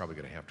device is probably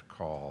going to have to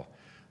call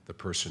the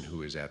person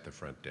who is at the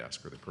front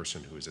desk or the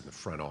person who is in the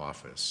front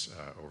office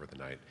over the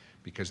night,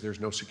 because there's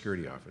no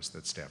security office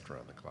that's staffed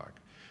around the clock.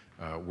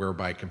 Where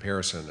by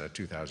comparison, a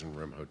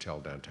 2,000-room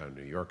hotel downtown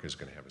New York is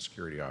going to have a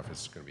security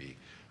office. It's going to be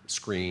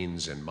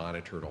screens and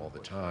monitored all the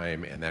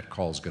time, and that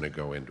call is going to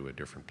go into a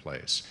different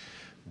place.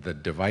 The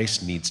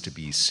device needs to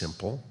be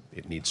simple,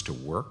 it needs to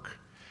work,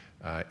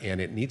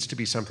 and it needs to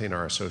be something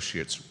our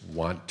associates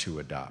want to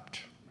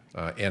adopt.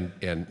 And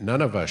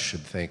none of us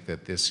should think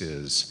that this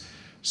is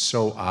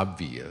so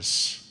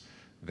obvious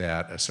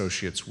that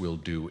associates will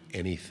do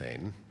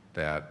anything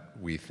that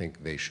we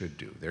think they should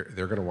do.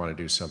 They're going to want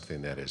to do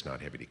something that is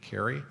not heavy to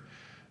carry,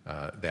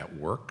 that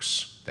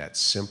works, that's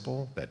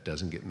simple, that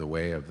doesn't get in the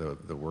way of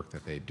the work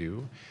that they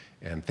do.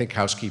 And think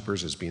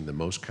housekeepers as being the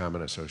most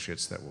common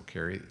associates that will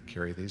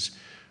carry these.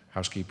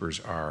 Housekeepers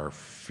are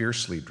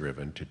fiercely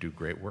driven to do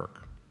great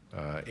work.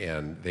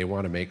 And they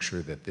want to make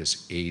sure that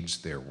this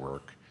aids their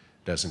work,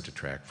 doesn't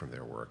detract from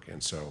their work.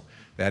 And so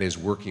that is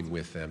working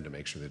with them to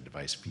make sure the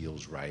device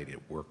feels right, it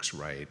works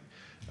right.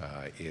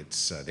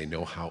 They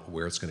know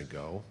where it's going to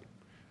go.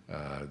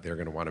 They're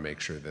going to want to make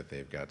sure that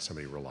they've got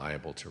somebody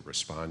reliable to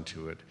respond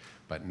to it,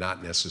 but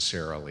not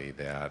necessarily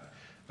that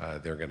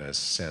they're going to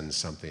send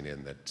something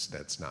in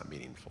that's not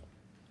meaningful.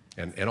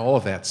 And all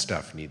of that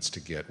stuff needs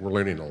to we're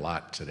learning a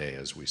lot today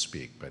as we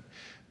speak,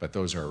 but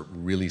those are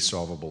really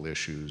solvable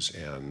issues,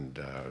 and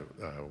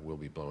we'll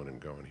be blowing and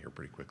going here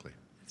pretty quickly.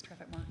 That's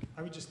terrific, Mark.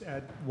 I would just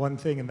add one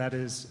thing, and that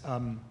is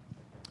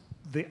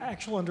the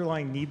actual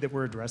underlying need that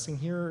we're addressing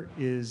here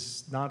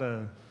is not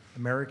an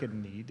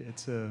American need,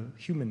 it's a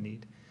human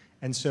need.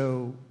 And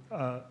so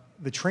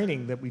the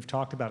training that we've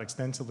talked about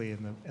extensively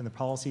and the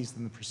policies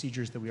and the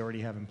procedures that we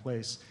already have in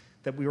place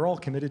that we are all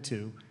committed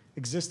to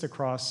exist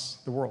across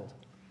the world.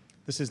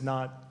 This is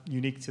not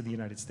unique to the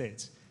United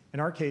States. In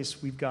our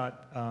case, we've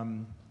got,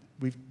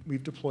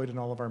 we've deployed in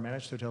all of our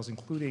managed hotels,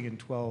 including in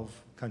 12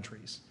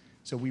 countries.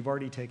 So we've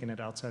already taken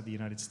it outside the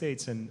United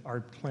States, and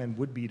our plan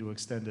would be to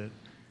extend it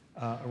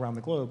around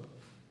the globe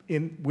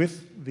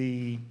with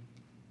the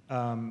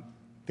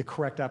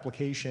correct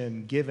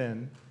application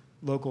given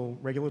local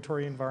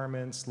regulatory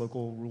environments,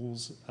 local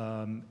rules,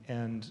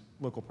 and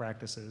local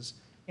practices,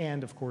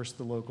 and of course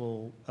the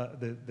local,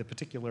 the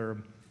particular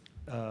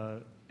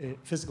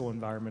physical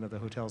environment of the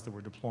hotels that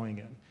we're deploying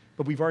in.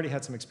 But we've already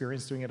had some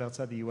experience doing it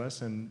outside the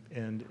U.S.,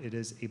 and it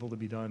is able to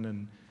be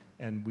done,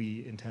 and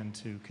we intend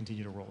to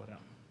continue to roll it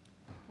out.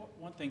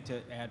 One thing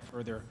to add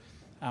further,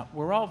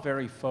 we're all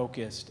very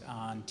focused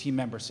on team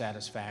member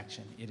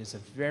satisfaction. It is a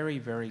very,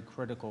 very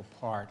critical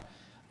part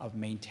of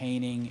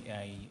maintaining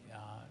a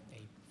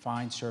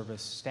fine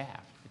service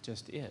staff. It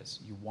just is.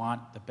 You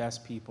want the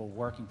best people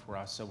working for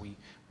us, so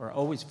we're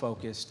always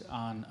focused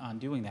on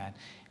doing that.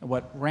 And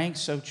what ranks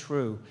so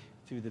true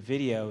through the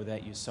video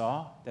that you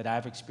saw, that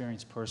I've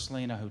experienced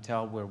personally in a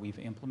hotel where we've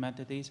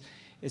implemented these,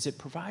 is it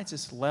provides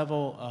this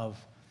level of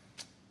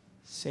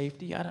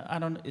safety.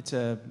 It's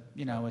a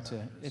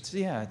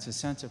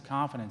sense of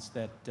confidence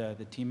that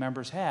the team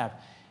members have,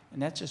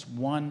 and that's just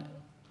one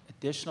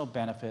additional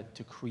benefit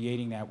to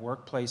creating that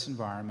workplace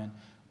environment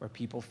where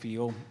people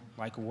feel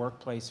like a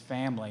workplace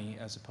family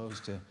as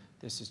opposed to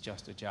this is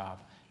just a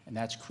job. And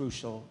that's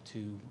crucial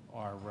to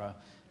our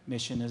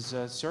mission as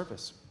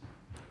service.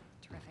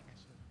 Terrific.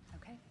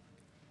 Okay.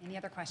 Any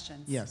other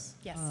questions? Yes.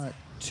 Yes.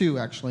 Two,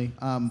 actually.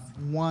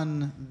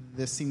 One,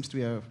 this seems to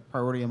be a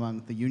priority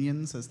among the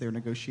unions as they're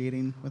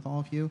negotiating with all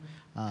of you.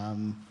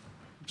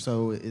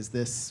 So is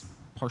this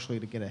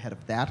partially to get ahead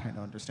of that? I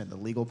understand the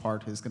legal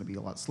part is going to be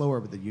a lot slower,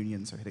 but the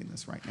unions are hitting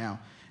this right now.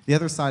 The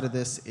other side of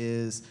this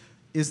is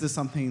is this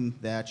something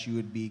that you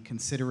would be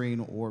considering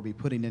or be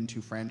putting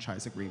into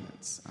franchise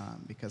agreements?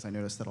 Because I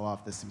noticed that a lot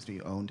of this seems to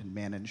be owned and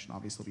managed, and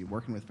obviously we'll be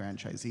working with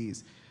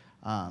franchisees.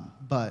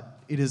 But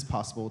it is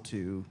possible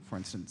to, for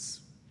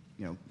instance,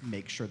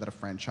 make sure that a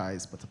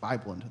franchise puts a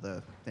Bible into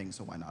the thing,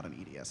 so why not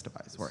an EDS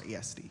device or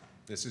ESD?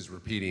 This is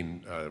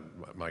repeating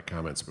my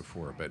comments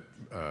before, but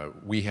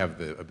we have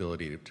the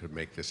ability to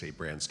make this a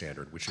brand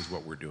standard, which is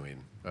what we're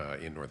doing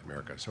in North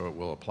America. So it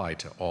will apply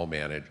to all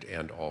managed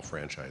and all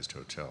franchised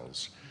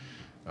hotels.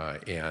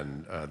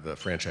 And the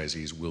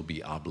franchisees will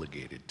be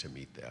obligated to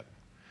meet that.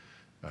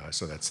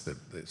 So that's the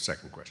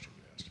second question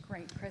you asked.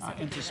 Great, Chris.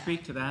 And to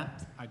speak to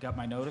that, I got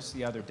my notice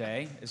the other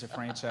day as a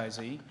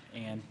franchisee,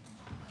 and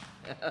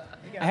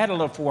I had a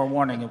little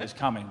forewarning it was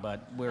coming,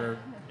 but we're,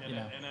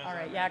 All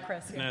right, yeah,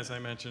 Chris. And as I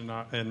mentioned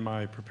in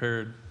my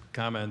prepared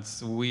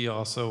comments, we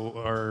also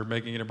are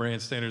making it a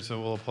brand standard, so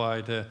it will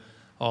apply to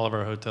all of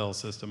our hotels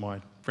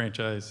system-wide,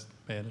 franchise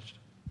managed.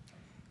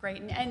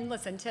 Great, and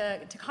listen,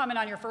 to comment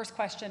on your first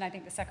question, I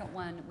think the second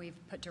one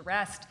we've put to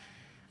rest.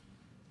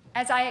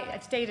 As I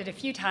stated a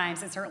few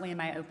times, and certainly in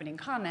my opening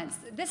comments,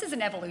 this is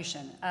an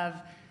evolution of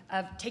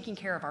taking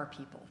care of our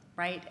people,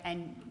 right?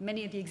 And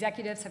many of the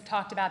executives have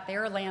talked about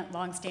their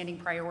longstanding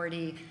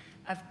priority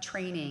of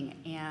training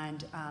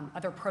and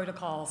other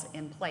protocols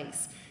in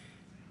place.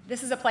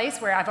 This is a place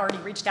where I've already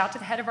reached out to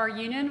the head of our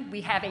union. We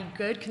have a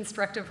good,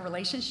 constructive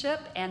relationship,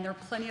 and there are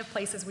plenty of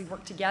places we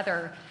work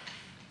together.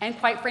 And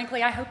quite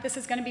frankly, I hope this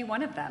is going to be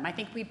one of them. I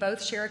think we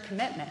both share a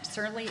commitment.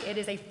 Certainly, it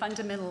is a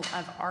fundamental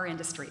of our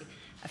industry,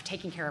 of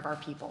taking care of our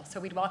people. So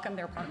we'd welcome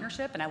their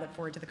partnership, and I look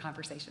forward to the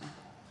conversation.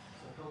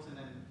 So Hilton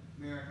and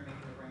Marriott are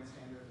making a brand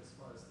standard as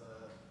far as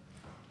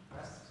the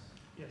rest?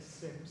 Yes,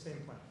 same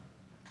plan.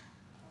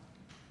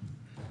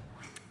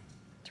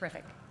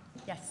 Terrific.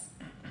 Yes.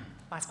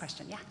 Last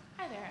question. Yeah.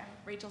 Hi there. I'm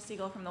Rachel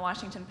Siegel from the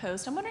Washington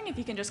Post. I'm wondering if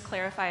you can just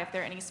clarify if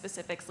there are any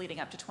specifics leading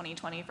up to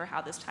 2020 for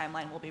how this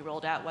timeline will be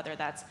rolled out, whether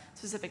that's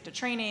specific to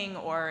training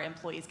or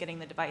employees getting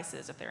the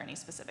devices, if there are any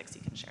specifics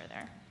you can share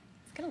there.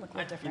 It's going to look a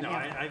little different.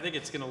 I think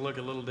it's going to look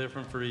a little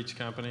different for each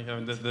company. I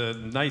mean, the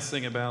nice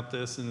thing about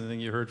this, and the thing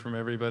you heard from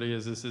everybody,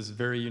 is this is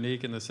very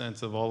unique in the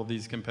sense of all of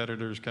these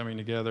competitors coming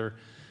together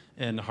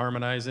and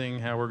harmonizing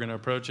how we're going to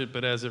approach it.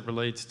 But as it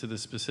relates to the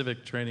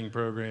specific training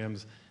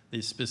programs,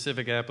 the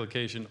specific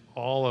application,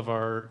 all of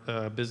our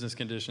business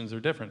conditions are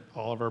different.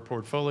 All of our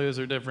portfolios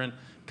are different.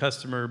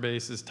 Customer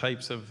bases,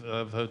 types of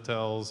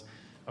hotels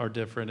are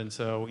different. And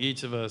so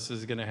each of us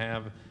is going to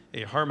have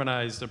a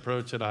harmonized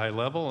approach at a high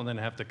level and then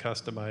have to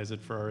customize it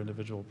for our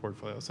individual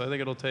portfolio. So I think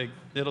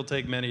it'll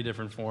take many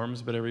different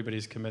forms, but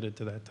everybody's committed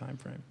to that time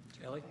frame.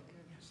 Kelly?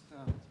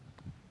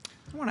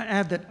 I want to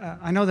add that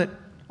I know that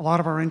a lot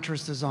of our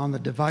interest is on the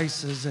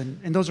devices,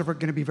 and those are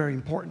going to be very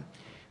important.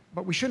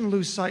 But we shouldn't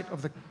lose sight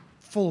of the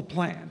full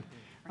plan.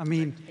 I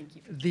mean,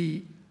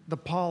 the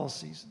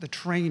policies, the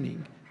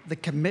training, the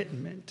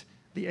commitment,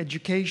 the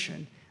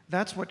education,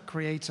 that's what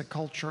creates a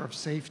culture of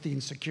safety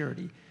and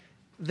security.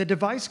 The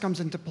device comes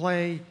into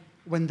play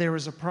when there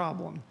is a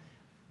problem.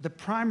 The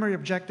primary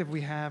objective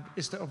we have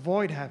is to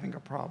avoid having a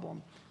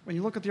problem. When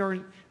you look at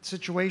the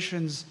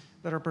situations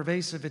that are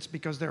pervasive, it's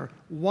because there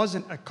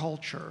wasn't a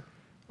culture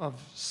of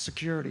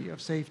security,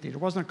 of safety. There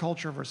wasn't a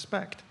culture of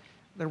respect.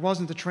 There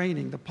wasn't the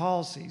training, the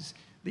policies,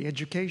 the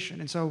education.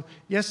 And so,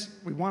 yes,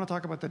 we want to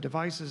talk about the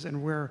devices,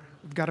 and we've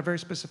got a very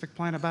specific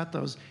plan about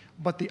those,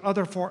 but the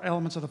other 4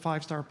 elements of the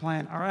 5-star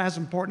plan are as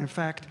important. In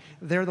fact,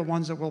 they're the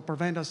ones that will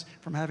prevent us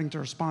from having to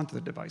respond to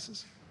the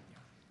devices.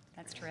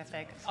 That's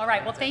terrific. All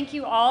right, well, thank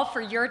you all for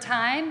your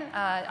time.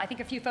 I think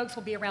a few folks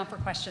will be around for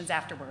questions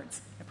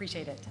afterwards.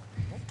 Appreciate it.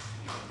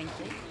 Thank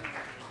you.